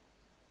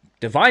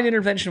divine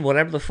intervention,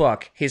 whatever the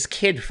fuck, his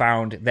kid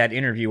found that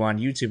interview on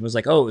YouTube and was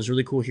like, oh, it was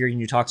really cool hearing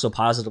you talk so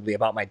positively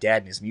about my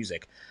dad and his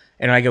music.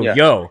 And I go,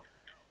 yo,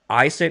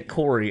 I sent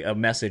Corey a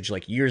message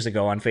like years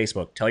ago on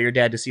Facebook. Tell your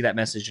dad to see that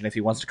message, and if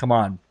he wants to come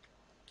on,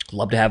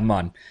 Love to have him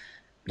on.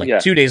 Like Yeah.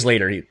 2 days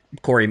later,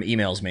 Corey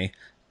emails me,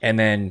 and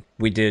then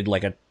we did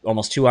like a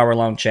almost 2 hour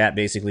long chat,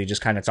 basically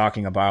just kind of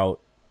talking about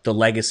the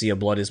legacy of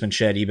Blood Has Been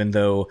Shed, even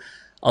though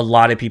a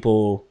lot of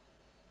people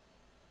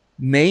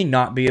may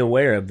not be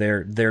aware of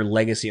their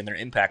legacy and their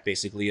impact,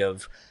 basically,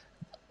 of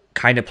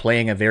kind of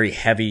playing a very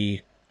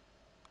heavy,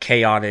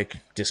 chaotic,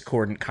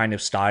 discordant kind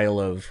of style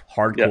of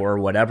hardcore or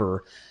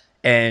whatever.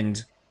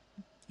 And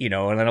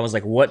and then I was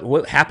like,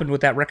 what happened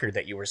with that record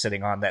that you were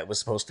sitting on that was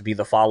supposed to be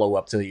the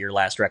follow-up to your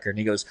last record? And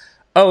he goes,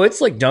 oh, it's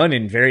like done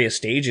in various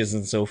stages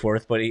and so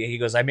forth. But he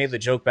goes, I made the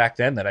joke back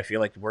then that I feel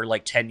like we're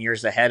like 10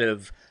 years ahead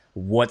of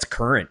what's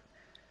current.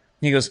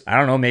 And he goes, I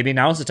don't know, maybe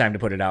now's the time to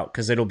put it out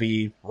because it'll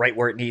be right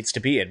where it needs to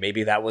be. And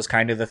maybe that was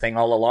kind of the thing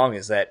all along,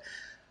 is that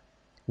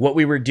what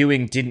we were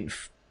doing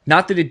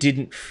not that it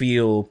didn't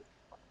feel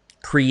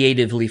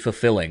creatively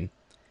fulfilling,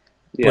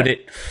 but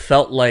it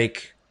felt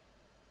like,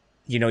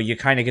 you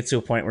kind of get to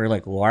a point where you're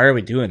like, why are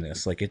we doing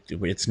this? Like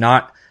it's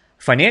not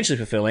financially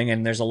fulfilling,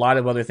 and there's a lot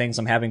of other things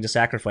I'm having to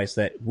sacrifice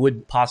that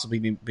would possibly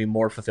be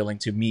more fulfilling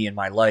to me in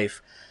my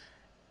life.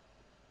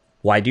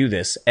 Why do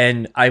this?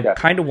 And I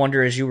kind of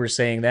wonder, as you were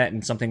saying that,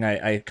 and something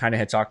I kind of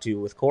had talked to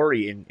with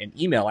Corey in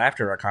email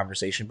after our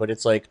conversation, but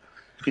it's like,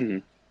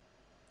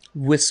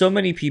 with so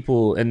many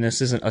people, and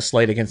this isn't a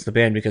slight against the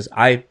band, because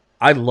I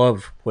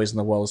love Poison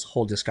the Well's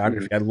whole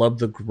discography. I love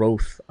the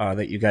growth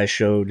that you guys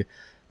showed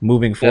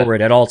moving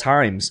forward at all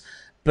times.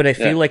 But I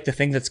feel like the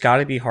thing that's got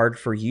to be hard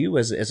for you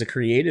as a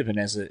creative and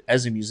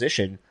as a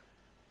musician,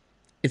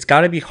 it's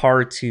got to be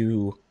hard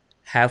to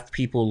have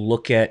people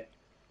look at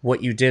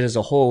what you did as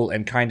a whole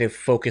and kind of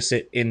focus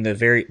it in the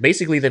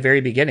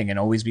very beginning, and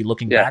always be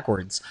looking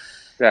backwards.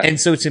 Yeah. And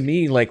so to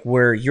me, like,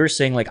 where you're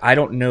saying, like, I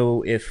don't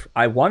know if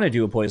I want to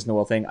do a Poison the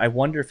Well thing, I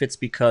wonder if it's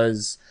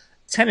because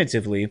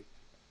tentatively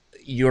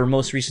your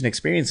most recent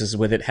experiences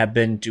with it have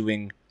been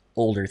doing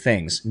older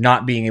things,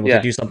 not being able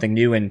to do something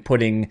new and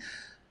putting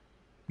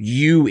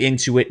you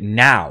into it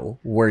now,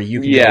 where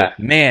you can go,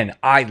 man,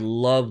 I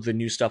love the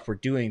new stuff we're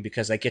doing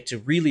because I get to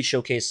really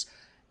showcase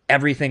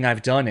everything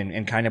I've done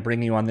and kind of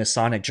bring you on this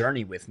sonic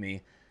journey with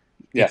me.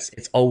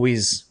 It's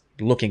always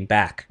looking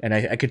back, and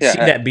I could see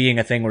that being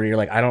a thing where you're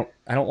like, I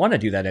don't want to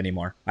do that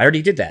anymore. I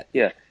already did that.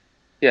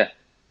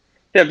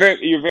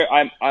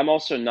 I'm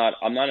also not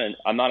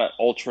an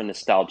ultra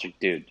nostalgic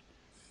dude.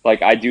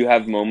 Like, I do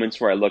have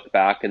moments where I look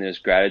back and there's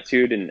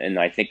gratitude and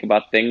I think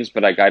about things,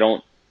 but like I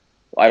don't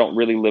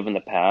really live in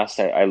the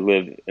past. I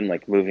live in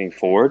like moving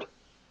forward.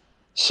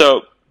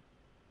 So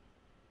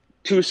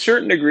to a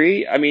certain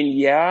degree, I mean,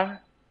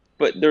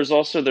 but there's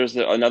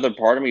another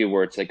part of me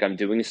where it's like I'm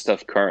doing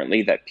stuff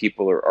currently that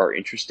people are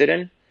interested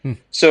in.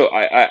 So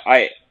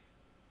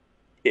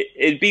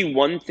it'd be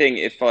one thing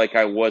if like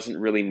I wasn't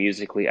really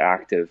musically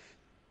active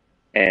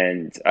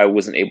and I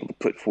wasn't able to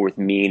put forth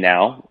me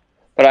now.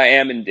 But I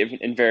am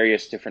in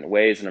various different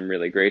ways, and I'm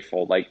really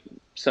grateful. Like,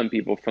 some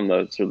people from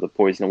the sort of the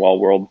Poison the Well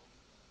world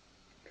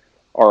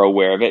are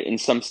aware of it, and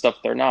some stuff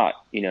they're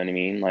not. You know what I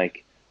mean?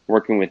 Like,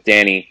 working with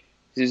Dhani,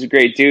 he's a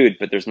great dude,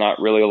 but there's not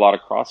really a lot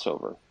of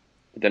crossover.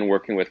 But then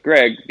working with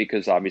Greg,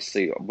 because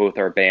obviously both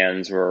our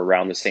bands were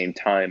around the same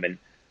time and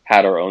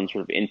had our own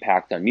sort of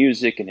impact on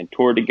music and had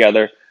toured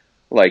together.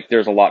 Like,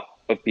 there's a lot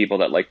of people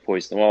that like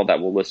Poison the Well that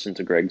will listen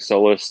to Greg's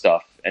solo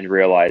stuff and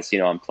realize,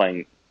 I'm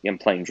playing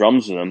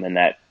drums with him, and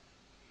that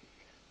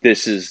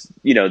this is,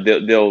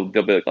 they'll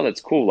be like, oh,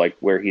 that's cool, like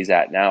where he's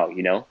at now,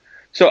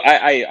 So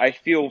I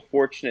feel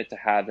fortunate to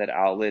have that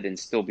outlet and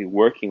still be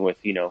working with,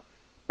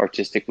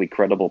 artistically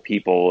credible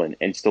people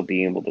and still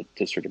being able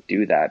to sort of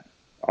do that.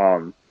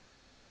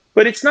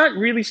 But it's not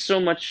really so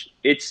much,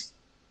 it's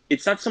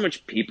not so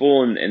much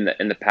people in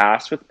the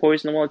past with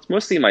Poison the Well. It's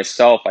mostly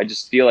myself. I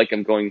just feel like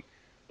I'm going,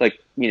 like,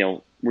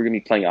 we're going to be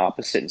playing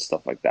opposite and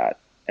stuff like that.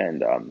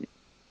 And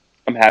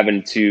I'm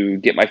having to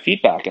get my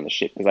feet back in the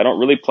shit because I don't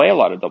really play a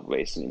lot of double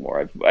bass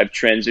anymore. I've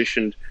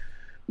transitioned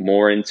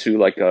more into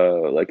like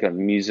a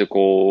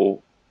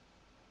musical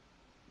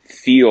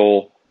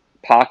feel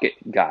pocket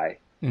guy.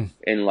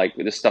 And like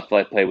the stuff that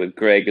I play with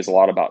Greg is a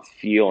lot about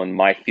feel and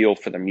my feel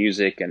for the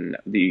music and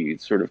the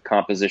sort of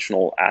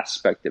compositional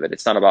aspect of it.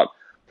 It's not about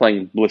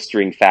playing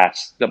blistering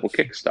fast double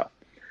kick stuff.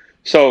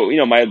 So,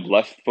 my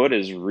left foot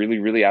is really,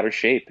 really out of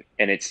shape.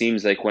 And it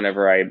seems like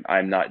whenever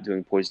I'm not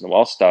doing Poison the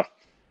Well stuff,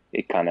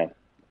 it kind of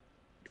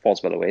falls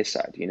by the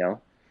wayside,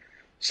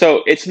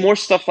 So it's more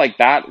stuff like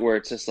that where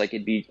it's just like,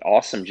 it'd be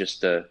awesome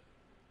just to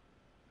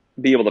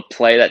be able to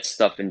play that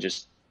stuff and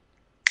just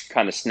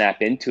kind of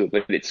snap into it.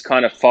 But it's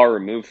kind of far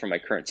removed from my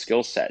current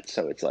skill set.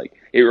 So it's like,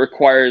 it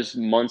requires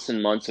months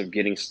and months of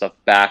getting stuff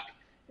back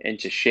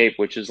into shape,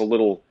 which is a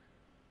little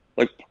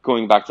like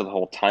going back to the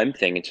whole time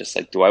thing. It's just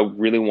like, do I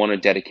really want to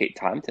dedicate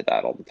time to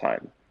that all the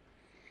time?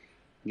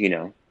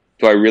 Do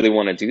I really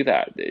want to do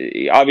that?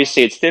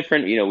 Obviously it's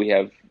different. We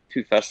have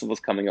 2 festivals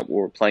coming up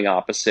where we're playing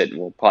opposite, and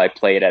we'll probably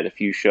play it at a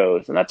few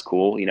shows, and that's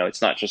cool.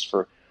 It's not just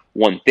for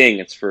one thing.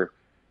 It's going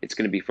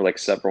to be for like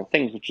several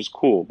things, which is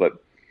cool. But,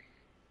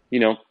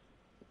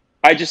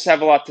 I just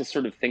have a lot to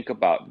sort of think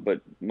about,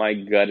 but my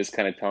gut is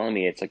kind of telling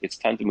me it's like, it's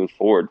time to move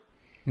forward.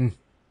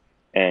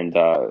 And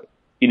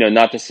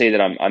not to say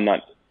that I'm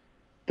not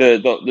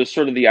the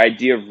sort of the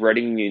idea of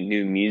writing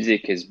new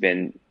music has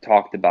been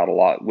talked about a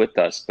lot with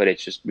us, but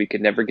it's just we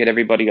could never get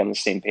everybody on the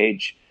same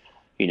page.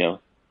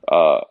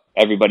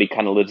 Everybody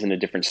kind of lives in a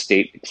different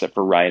state except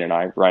for Ryan and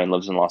I. Ryan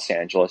lives in Los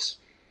Angeles,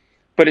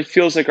 but it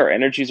feels like our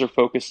energies are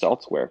focused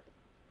elsewhere.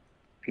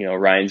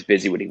 Ryan's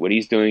busy with what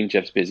he's doing.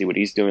 Jeff's busy what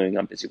he's doing.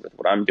 I'm busy with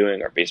what I'm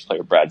doing. Our bass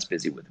player Brad's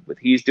busy with what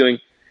he's doing.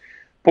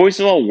 Boys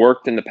have all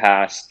worked in the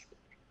past,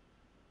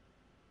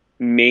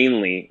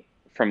 mainly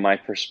from my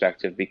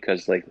perspective,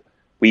 because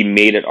we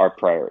made it our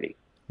priority.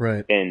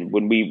 Right. And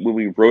when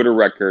we wrote a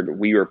record,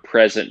 we were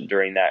present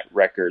during that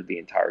record the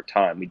entire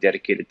time. We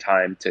dedicated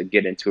time to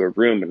get into a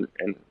room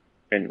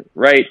and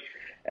write,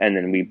 and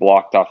then we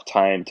blocked off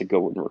time to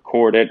go and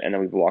record it, and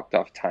then we blocked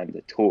off time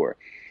to tour.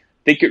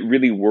 I think it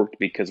really worked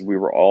because we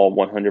were all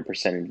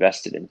 100%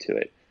 invested into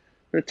it.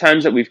 The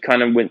times that we've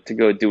kind of went to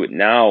go do it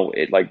now,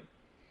 it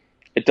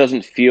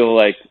doesn't feel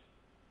like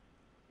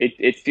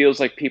it feels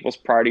like people's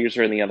priorities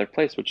are in the other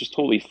place, which is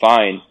totally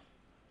fine,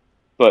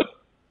 but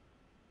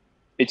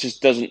it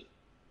just doesn't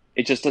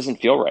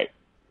feel right.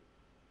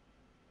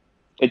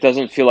 It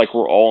doesn't feel like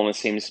we're all in the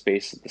same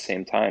space at the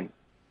same time.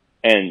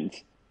 And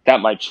that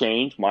might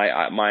change. My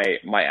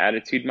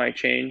attitude might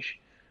change.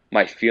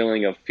 My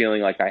feeling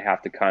like I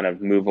have to kind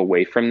of move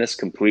away from this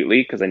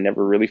completely, because I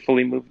never really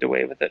fully moved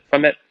away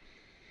from it.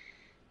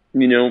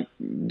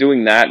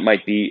 Doing that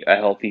might be a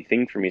healthy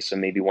thing for me. So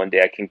maybe one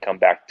day I can come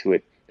back to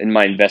it, and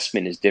my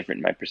investment is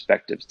different. My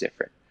perspective's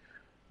different.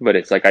 But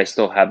it's like I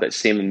still have that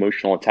same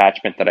emotional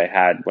attachment that I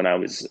had when I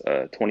was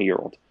a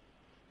 20-year-old.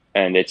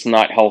 And it's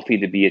not healthy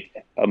to be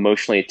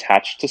emotionally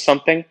attached to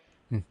something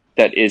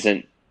that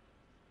isn't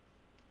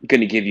going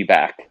to give you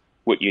back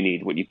what you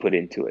need, what you put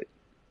into it.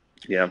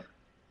 Yeah.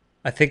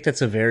 I think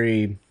that's a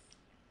very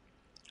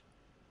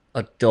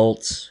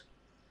adult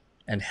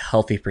and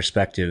healthy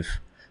perspective.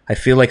 I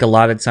feel like a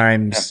lot of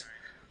times,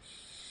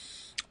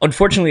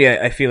 unfortunately,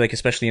 I feel like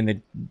especially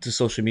in the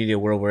social media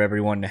world where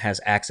everyone has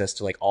access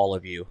to all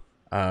of you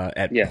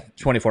at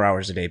 24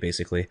 hours a day,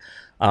 basically,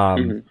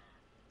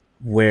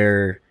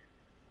 where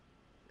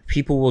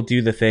people will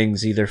do the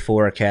things either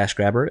for a cash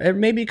grabber, and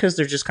maybe because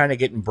they're just kind of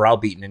getting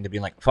browbeaten into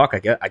being like, fuck,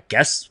 I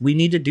guess we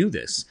need to do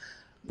this.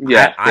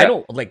 I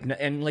don't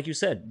and like you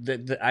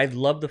said, I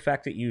love the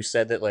fact that you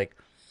said that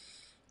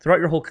throughout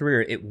your whole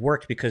career, it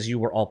worked because you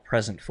were all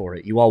present for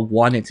it. You all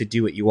wanted to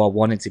do it. You all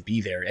wanted to be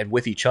there and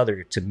with each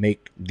other to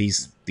make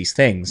these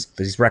things,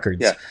 these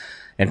records,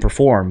 and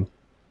perform.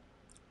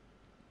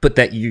 But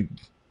that you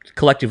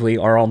collectively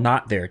are all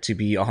not there to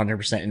be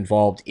 100%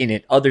 involved in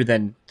it, other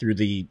than through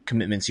the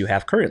commitments you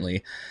have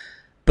currently.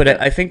 But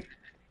I think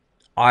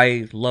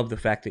I love the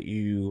fact that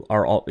you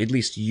are all, at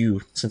least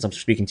you, since I'm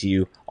speaking to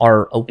you,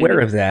 are aware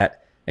of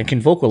that and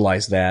can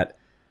vocalize that.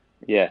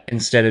 Yeah.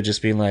 Instead of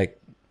just being like,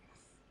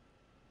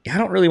 I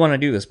don't really want to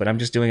do this, but I'm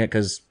just doing it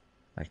because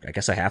I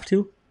guess I have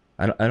to.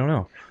 I don't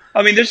know.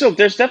 I mean, there's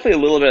definitely a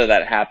little bit of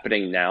that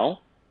happening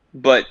now,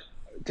 but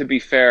to be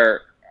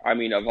fair, I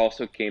mean, I've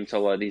also came to a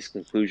lot of these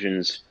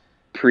conclusions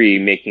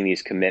pre-making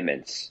these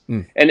commitments.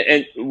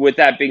 And with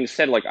that being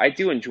said, I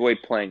do enjoy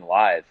playing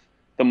live.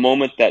 The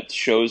moment that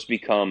shows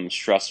become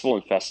stressful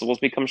and festivals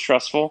become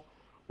stressful,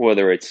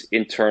 whether it's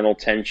internal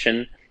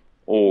tension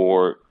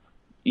or,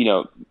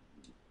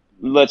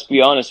 let's be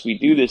honest, we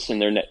do this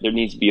and there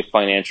needs to be a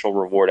financial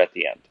reward at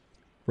the end.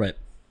 Right.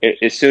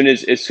 As soon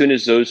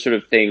as those sort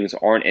of things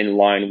aren't in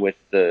line with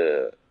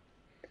the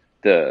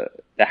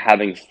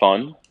having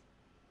fun,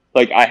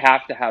 I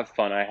have to have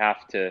fun. I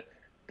have to,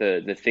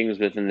 the things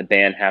within the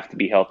band have to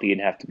be healthy and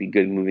have to be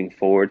good moving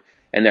forward.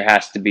 And there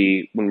has to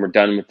be, when we're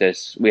done with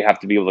this, we have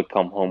to be able to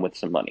come home with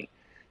some money.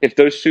 If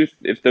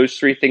those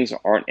three things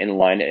aren't in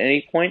line at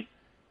any point,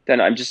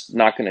 then I'm just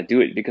not going to do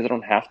it because I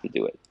don't have to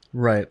do it.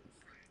 Right.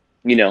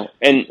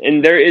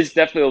 And there is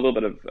definitely a little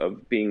bit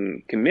of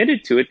being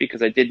committed to it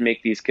because I did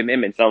make these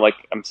commitments. Now,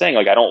 I'm saying,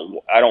 I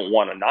don't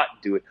want to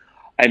not do it.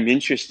 I'm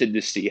interested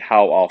to see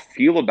how I'll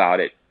feel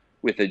about it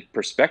with a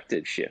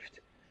perspective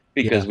shift,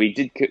 because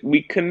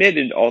we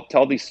committed to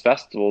all these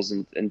festivals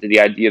and to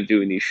the idea of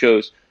doing these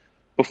shows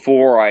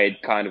before I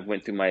had kind of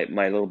went through my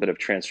little bit of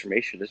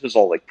transformation. This was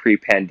all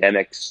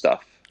pre-pandemic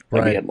stuff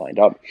that we had lined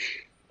up.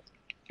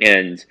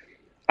 And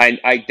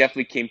I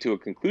definitely came to a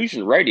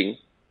conclusion writing,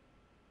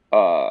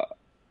 for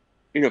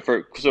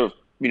sort of,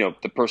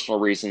 the personal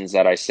reasons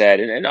that I said,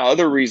 and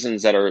other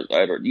reasons that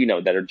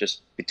are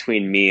just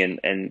between me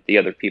and the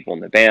other people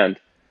in the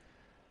band.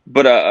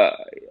 But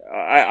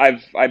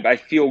I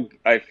feel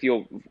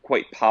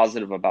quite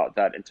positive about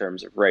that in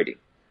terms of writing.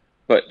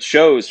 But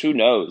shows, who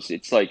knows?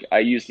 It's I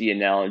use the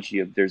analogy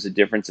of there's a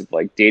difference of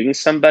dating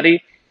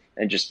somebody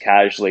and just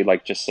casually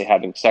just say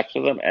having sex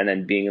with them and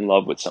then being in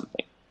love with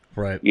something.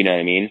 Right. You know what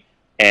I mean?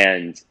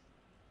 And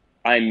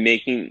I'm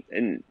making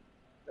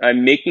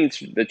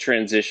the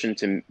transition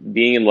to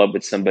being in love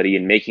with somebody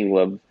and making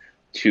love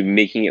to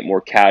making it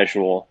more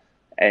casual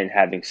and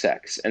having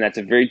sex. And that's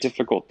a very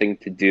difficult thing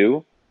to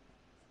do.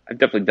 I've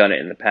definitely done it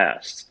in the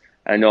past.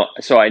 I know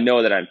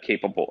that I'm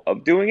capable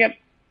of doing it.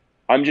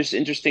 I'm just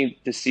interested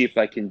to see if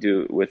I can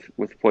do it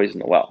with Poison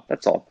the Well.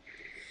 That's all.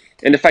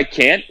 And if I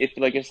can't,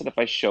 like I said, if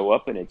I show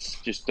up and it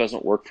just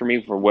doesn't work for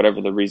me for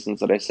whatever the reasons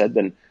that I said,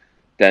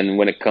 then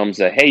when it comes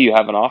to, hey, you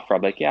have an offer,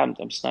 I'm like, yeah, I'm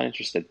just not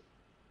interested.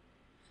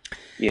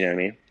 You know what I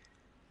mean?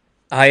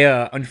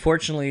 I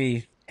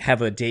unfortunately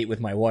have a date with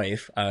my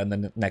wife in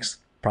the next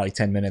probably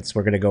 10 minutes.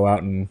 We're going to go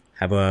out and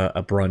have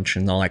a brunch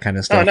and all that kind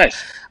of stuff. Oh,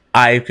 nice.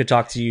 I could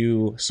talk to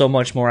you so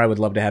much more. I would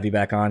love to have you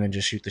back on and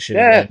just shoot the shit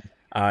Yeah. again.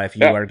 If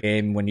you are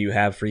game when you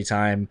have free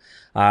time,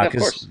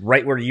 because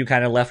right where you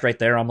kind of left right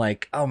there, I'm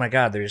like, oh my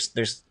God,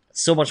 there's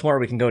so much more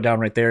we can go down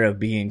right there of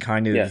being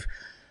kind of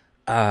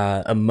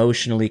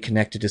emotionally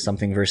connected to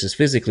something versus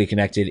physically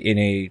connected in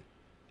a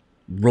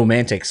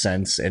romantic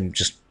sense. And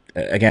just,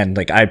 again,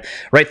 like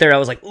right there, I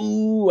was like,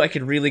 ooh, I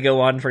could really go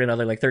on for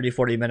another like 30,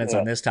 40 minutes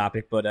on this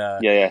topic. But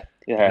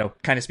you know,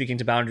 kind of speaking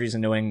to boundaries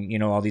and knowing, you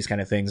know, all these kind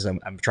of things,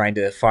 I'm trying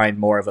to find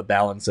more of a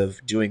balance of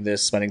doing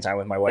this, spending time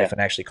with my wife, and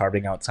actually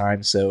carving out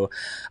time. So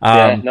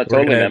no,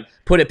 totally, man.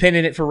 Put a pin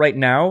in it for right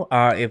now.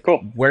 Cool.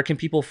 Where can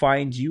people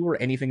find you or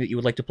anything that you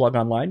would like to plug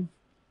online?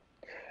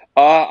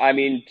 I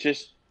mean,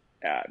 just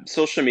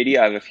social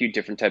media. I have a few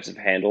different types of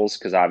handles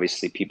because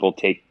obviously people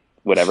take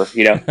whatever,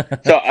 you know.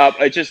 So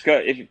I just go,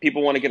 if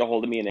people want to get a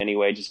hold of me in any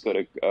way, just go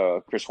to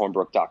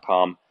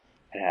chrishornbrook.com.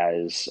 It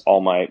has all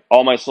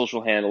my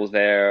social handles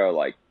there,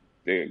 like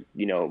the,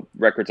 you know,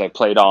 records I've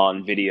played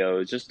on,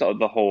 videos, just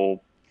the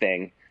whole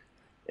thing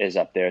is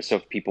up there. So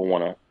if people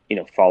want to, you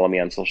know, follow me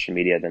on social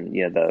media, then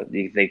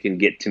they can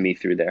get to me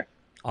through there.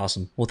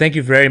 Awesome. Well, thank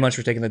you very much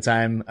for taking the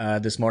time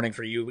this morning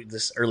for you,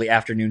 this early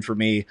afternoon for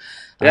me,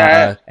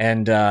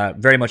 and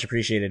very much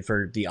appreciated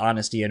for the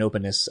honesty and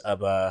openness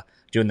of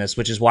doing this,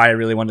 which is why I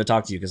really wanted to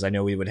talk to you, because I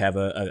know we would have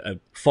a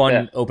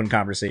fun, open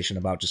conversation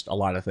about just a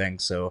lot of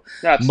things. So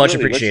much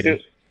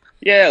appreciated.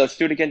 Let's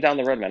do it again down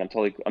the road, man.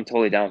 I'm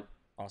totally down.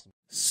 Awesome.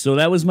 So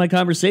that was my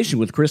conversation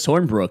with Chris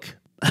Hornbrook.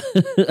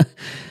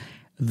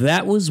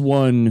 That was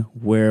one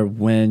where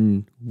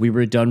when we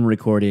were done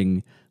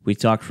recording, we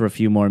talked for a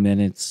few more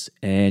minutes,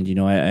 and, you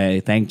know,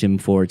 I thanked him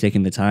for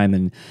taking the time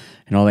and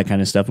all that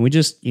kind of stuff. And we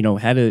just, you know,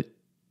 had a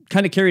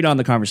kind of carried on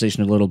the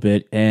conversation a little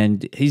bit,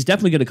 and he's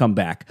definitely going to come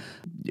back.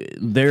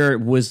 There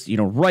was, you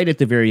know, right at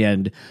the very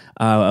end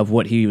of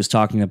what he was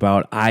talking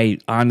about, I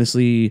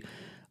honestly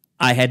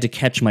had to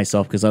catch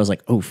myself because I was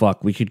like, oh,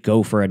 fuck, we could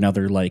go for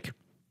another like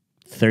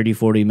 30,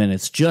 40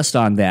 minutes just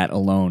on that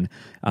alone.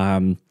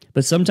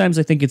 But sometimes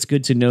I think it's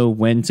good to know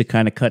when to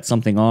kind of cut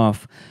something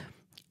off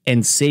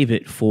and save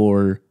it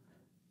for,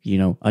 you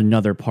know,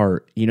 another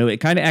part. You know, it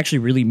kind of actually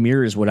really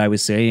mirrors what I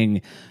was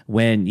saying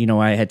when, you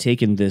know, I had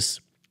taken this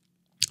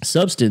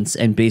substance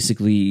and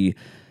basically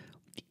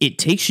it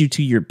takes you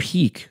to your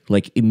peak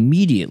like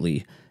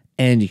immediately,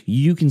 and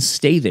you can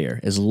stay there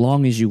as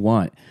long as you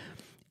want.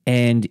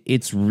 And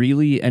it's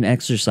really an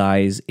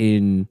exercise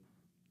in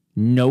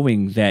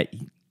knowing that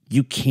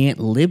you can't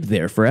live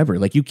there forever.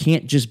 Like, you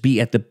can't just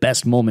be at the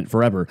best moment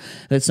forever.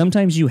 That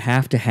sometimes you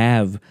have to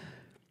have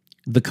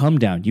the come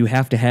down. You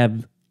have to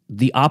have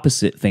the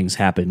opposite things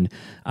happen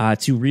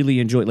to really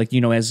enjoy. Like,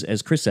 you know,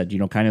 as Chris said, you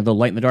know, kind of the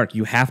light and the dark.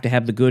 You have to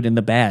have the good and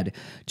the bad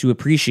to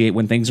appreciate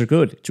when things are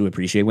good, to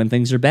appreciate when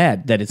things are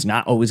bad, that it's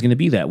not always going to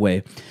be that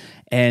way.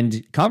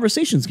 And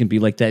conversations can be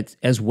like that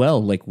as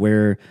well, like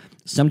where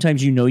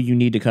sometimes you know you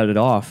need to cut it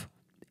off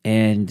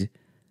and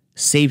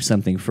save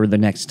something for the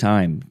next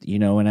time, you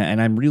know,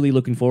 and I'm really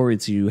looking forward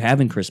to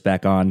having Chris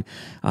back on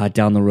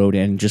down the road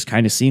and just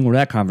kind of seeing where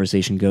that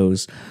conversation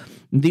goes.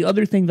 The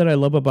other thing that I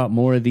love about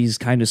more of these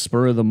kind of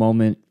spur of the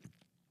moment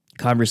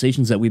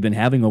conversations that we've been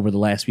having over the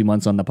last few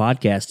months on the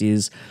podcast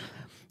is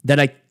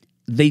that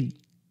they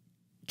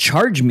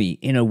charge me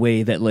in a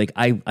way that, like,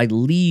 I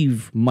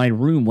leave my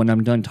room when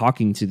I'm done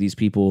talking to these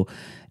people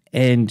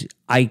and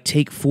I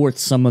take forth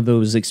some of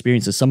those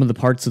experiences, some of the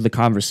parts of the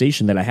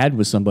conversation that I had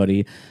with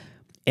somebody,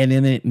 and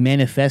then it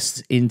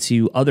manifests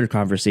into other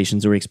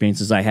conversations or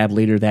experiences I have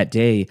later that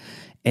day.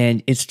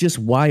 And it's just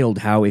wild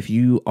how, if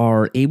you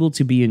are able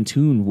to be in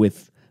tune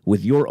with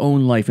your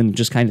own life and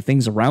just kind of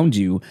things around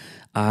you,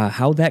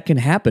 how that can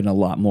happen a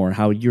lot more,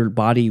 how your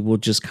body will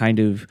just kind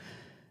of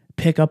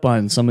pick up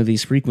on some of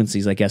these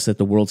frequencies, I guess, that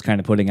the world's kind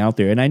of putting out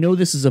there. And I know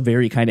this is a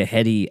very kind of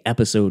heady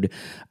episode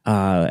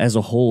as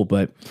a whole,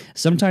 but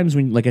sometimes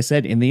when, like I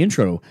said in the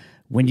intro,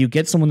 when you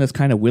get someone that's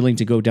kind of willing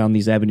to go down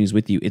these avenues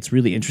with you, it's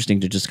really interesting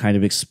to just kind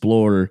of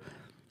explore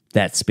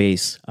that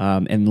space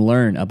and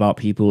learn about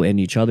people and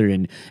each other,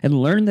 and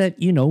learn that,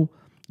 you know,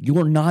 you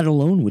are not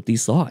alone with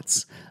these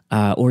thoughts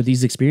or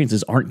these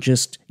experiences aren't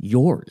just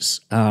yours.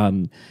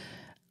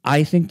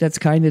 I think that's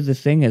kind of the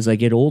thing as I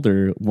get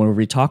older, when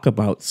we talk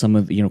about some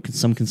of, you know,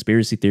 some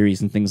conspiracy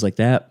theories and things like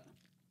that.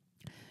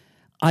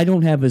 I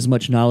don't have as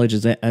much knowledge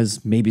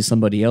as maybe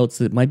somebody else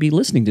that might be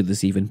listening to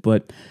this even,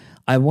 but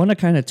I want to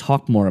kind of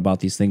talk more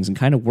about these things and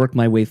kind of work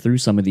my way through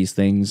some of these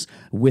things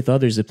with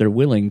others if they're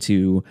willing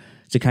to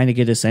kind of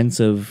get a sense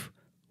of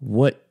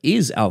what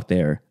is out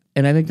there.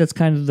 And I think that's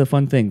kind of the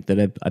fun thing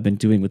that I've been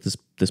doing with this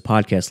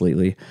podcast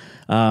lately.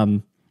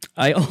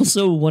 I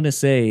also want to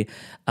say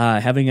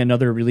having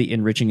another really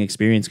enriching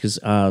experience because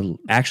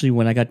actually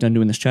when I got done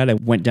doing this chat, I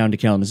went down to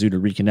Kalamazoo to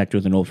reconnect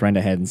with an old friend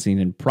I hadn't seen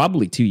in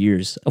probably 2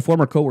 years, a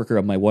former coworker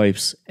of my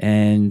wife's,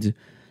 and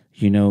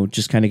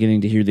just kind of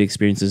getting to hear the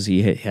experiences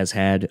he has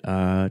had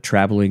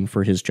traveling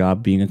for his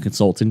job, being a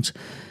consultant,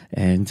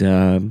 and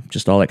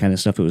just all that kind of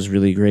stuff. It was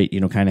really great,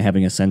 kind of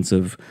having a sense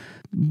of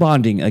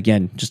bonding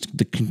again, just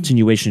the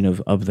continuation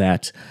of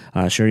that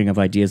sharing of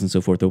ideas and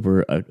so forth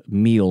over a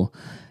meal.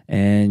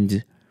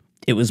 And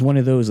it was one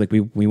of those, like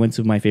we went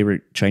to my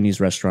favorite Chinese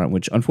restaurant,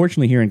 which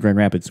unfortunately here in Grand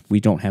Rapids, we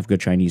don't have good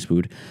Chinese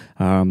food.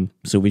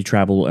 So we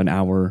travel an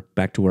hour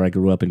back to where I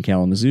grew up in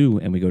Kalamazoo,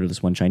 and we go to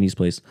this one Chinese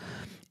place.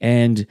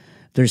 And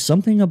there's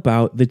something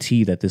about the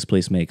tea that this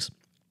place makes.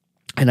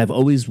 And I've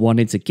always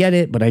wanted to get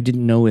it, but I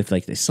didn't know if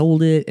they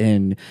sold it.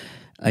 And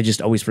I just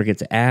always forget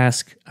to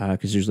ask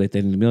because usually at the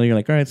end of the meal, you're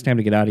like, all right, it's time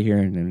to get out of here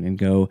and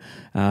go.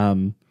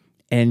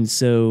 And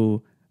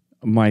so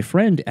my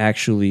friend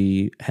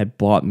actually had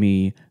bought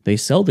me, they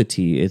sell the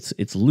tea.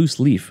 It's loose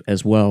leaf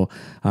as well,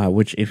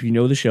 which if you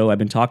know the show, I've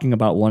been talking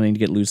about wanting to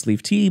get loose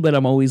leaf tea, but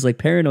I'm always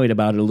paranoid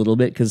about it a little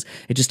bit because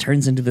it just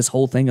turns into this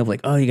whole thing of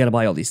oh, you got to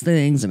buy all these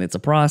things and it's a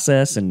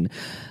process. And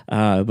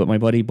but my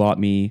buddy bought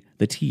me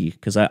the tea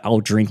because I'll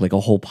drink a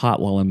whole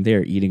pot while I'm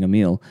there eating a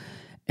meal.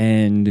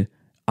 And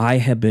I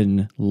have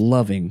been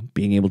loving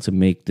being able to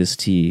make this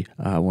tea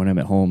when I'm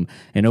at home.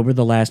 And over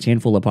the last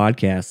handful of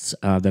podcasts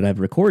that I've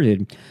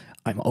recorded,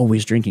 I'm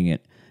always drinking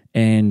it.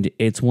 And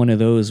it's one of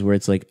those where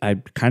it's I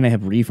kind of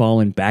have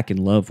refallen back in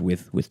love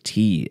with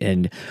tea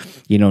and,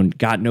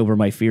 gotten over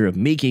my fear of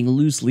making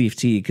loose leaf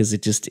tea because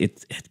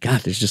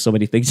God, there's just so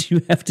many things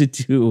you have to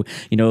do,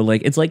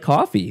 it's like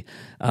coffee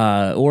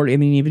or,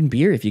 even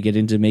beer. If you get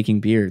into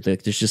making beer,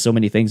 there's just so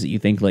many things that you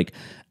think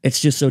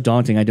it's just so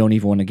daunting. I don't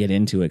even want to get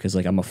into it because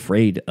I'm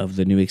afraid of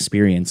the new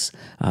experience.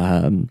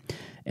 And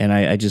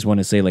I just want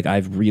to say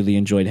I've really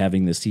enjoyed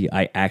having this tea.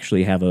 I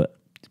actually have it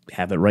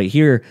right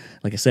here.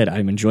 Like I said,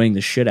 I'm enjoying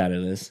the shit out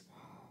of this.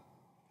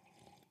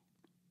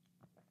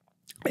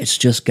 It's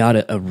just got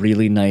a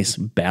really nice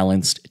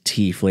balanced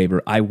tea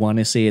flavor. I want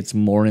to say it's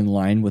more in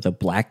line with a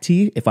black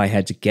tea if I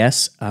had to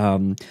guess.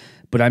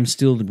 But I'm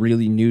still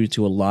really new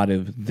to a lot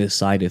of this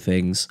side of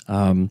things.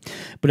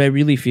 But I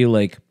really feel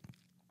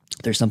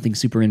there's something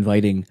super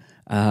inviting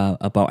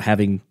about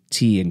having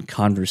tea and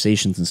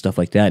conversations and stuff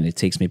like that. And it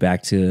takes me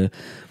back to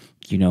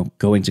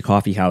going to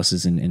coffee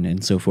houses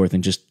and so forth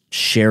and just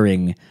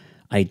sharing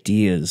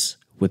ideas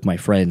with my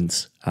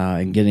friends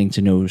and getting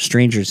to know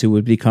strangers who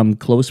would become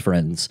close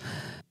friends.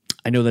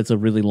 I know that's a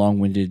really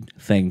long-winded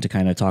thing to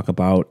kind of talk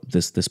about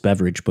this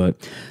beverage,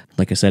 but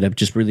like I said, I've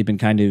just really been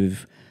kind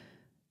of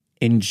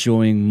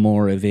enjoying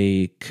more of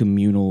a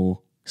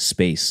communal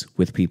space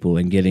with people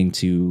and getting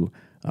to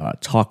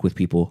talk with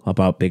people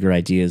about bigger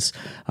ideas.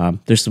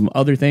 There's some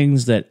other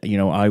things that,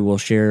 I will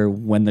share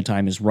when the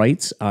time is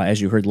right. As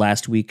you heard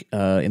last week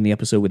in the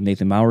episode with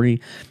Nathan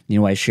Mowry,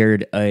 I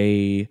shared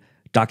a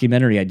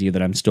documentary idea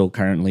that I'm still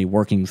currently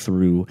working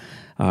through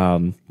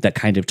that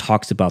kind of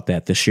talks about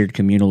that, the shared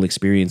communal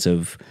experience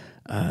of,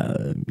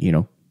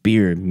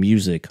 beer,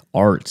 music,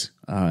 art,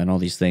 and all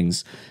these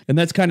things. And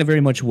that's kind of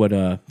very much what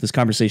this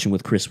conversation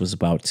with Chris was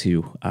about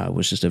too.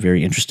 Was just a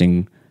very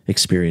interesting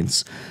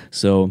experience.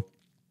 So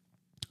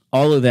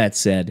all of that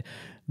said,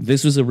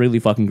 this was a really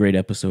fucking great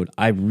episode.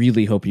 I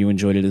really hope you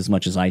enjoyed it as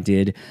much as I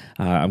did.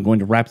 I'm going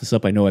to wrap this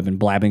up. I know I've been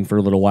blabbing for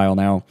a little while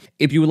now.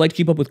 If you would like to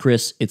keep up with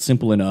Chris, it's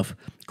simple enough.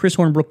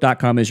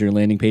 ChrisHornbrook.com is your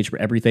landing page for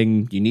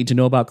everything you need to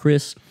know about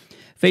Chris.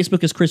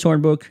 Facebook is Chris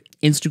Hornbrook.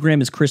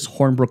 Instagram is Chris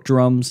Hornbrook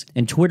Drums.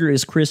 And Twitter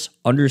is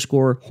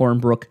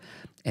Chris_Hornbrook.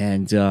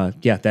 And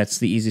that's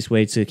the easiest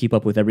way to keep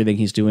up with everything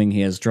he's doing. He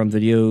has drum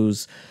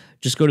videos.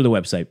 Just go to the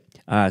website.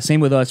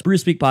 Same with us.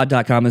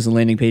 BrewSpeakPod.com is the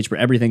landing page for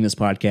everything this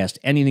podcast.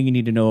 Anything you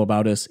need to know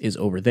about us is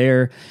over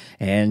there.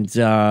 And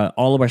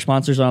all of our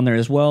sponsors are on there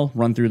as well.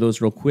 Run through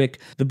those real quick.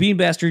 The Bean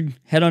Bastard,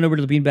 head on over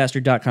to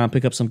thebeanbastard.com.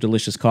 Pick up some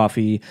delicious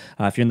coffee.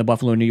 If you're in the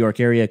Buffalo, New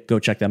York area, go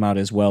check them out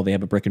as well. They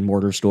have a brick and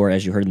mortar store,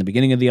 as you heard in the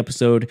beginning of the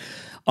episode.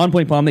 On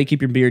Point Pomade,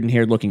 keep your beard and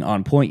hair looking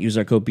on point. Use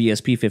our code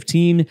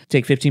BSP15.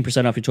 Take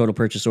 15% off your total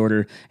purchase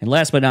order. And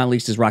last but not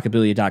least is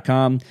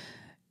Rockabilia.com.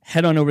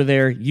 Head on over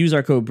there, use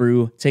our code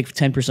BREW, take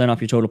 10%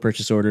 off your total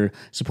purchase order,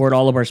 support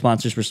all of our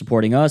sponsors for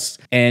supporting us,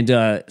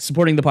 and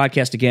supporting the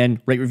podcast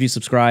again. Rate, review,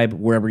 subscribe,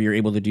 wherever you're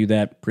able to do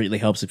that. Greatly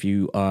helps if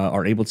you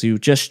are able to.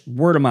 Just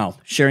word of mouth,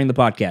 sharing the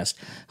podcast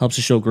helps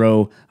the show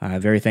grow.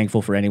 Very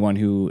thankful for anyone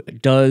who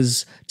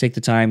does take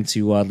the time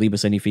to leave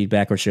us any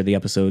feedback or share the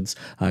episodes.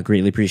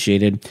 Greatly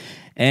appreciated.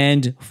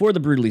 And for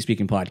the BREWtally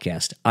Speaking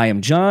Podcast, I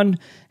am John,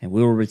 and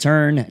we will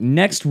return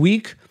next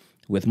week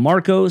with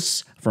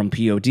Marcos from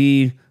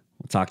POD.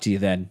 We'll talk to you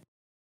then.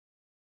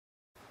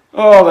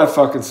 Oh, that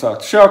fucking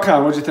sucked. Shao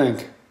Kahn, what'd you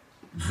think?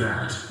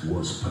 That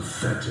was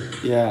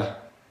pathetic. Yeah.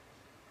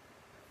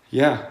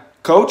 Yeah.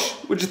 Coach,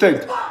 what'd you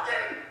think?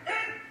 Fucking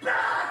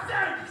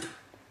embarrassing!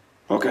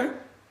 Okay.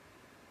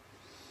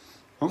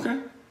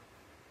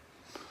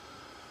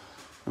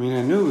 I mean,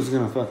 I knew it was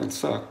gonna fucking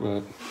suck,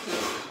 but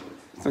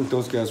I think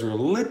those guys were a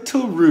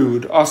little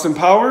rude. Austin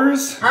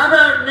Powers? How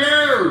about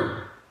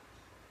no?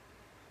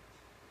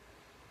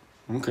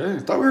 Okay, I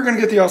thought we were going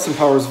to get the Austin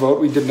Powers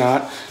vote. We did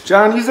not.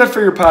 John, use that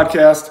for your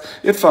podcast.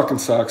 It fucking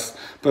sucks.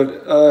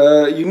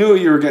 But you knew what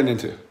you were getting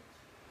into.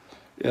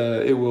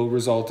 It will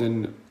result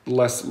in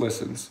less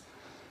listens.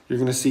 You're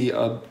going to see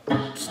a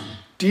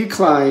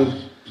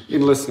decline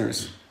in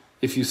listeners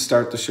if you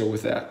start the show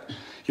with that.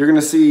 You're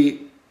going to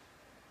see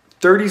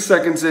 30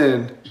 seconds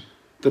in,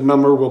 the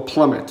number will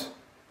plummet.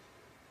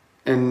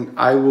 And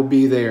I will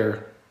be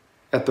there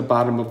at the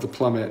bottom of the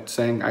plummet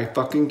saying, I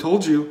fucking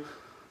told you,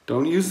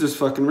 don't use this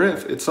fucking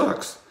riff. It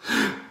sucks.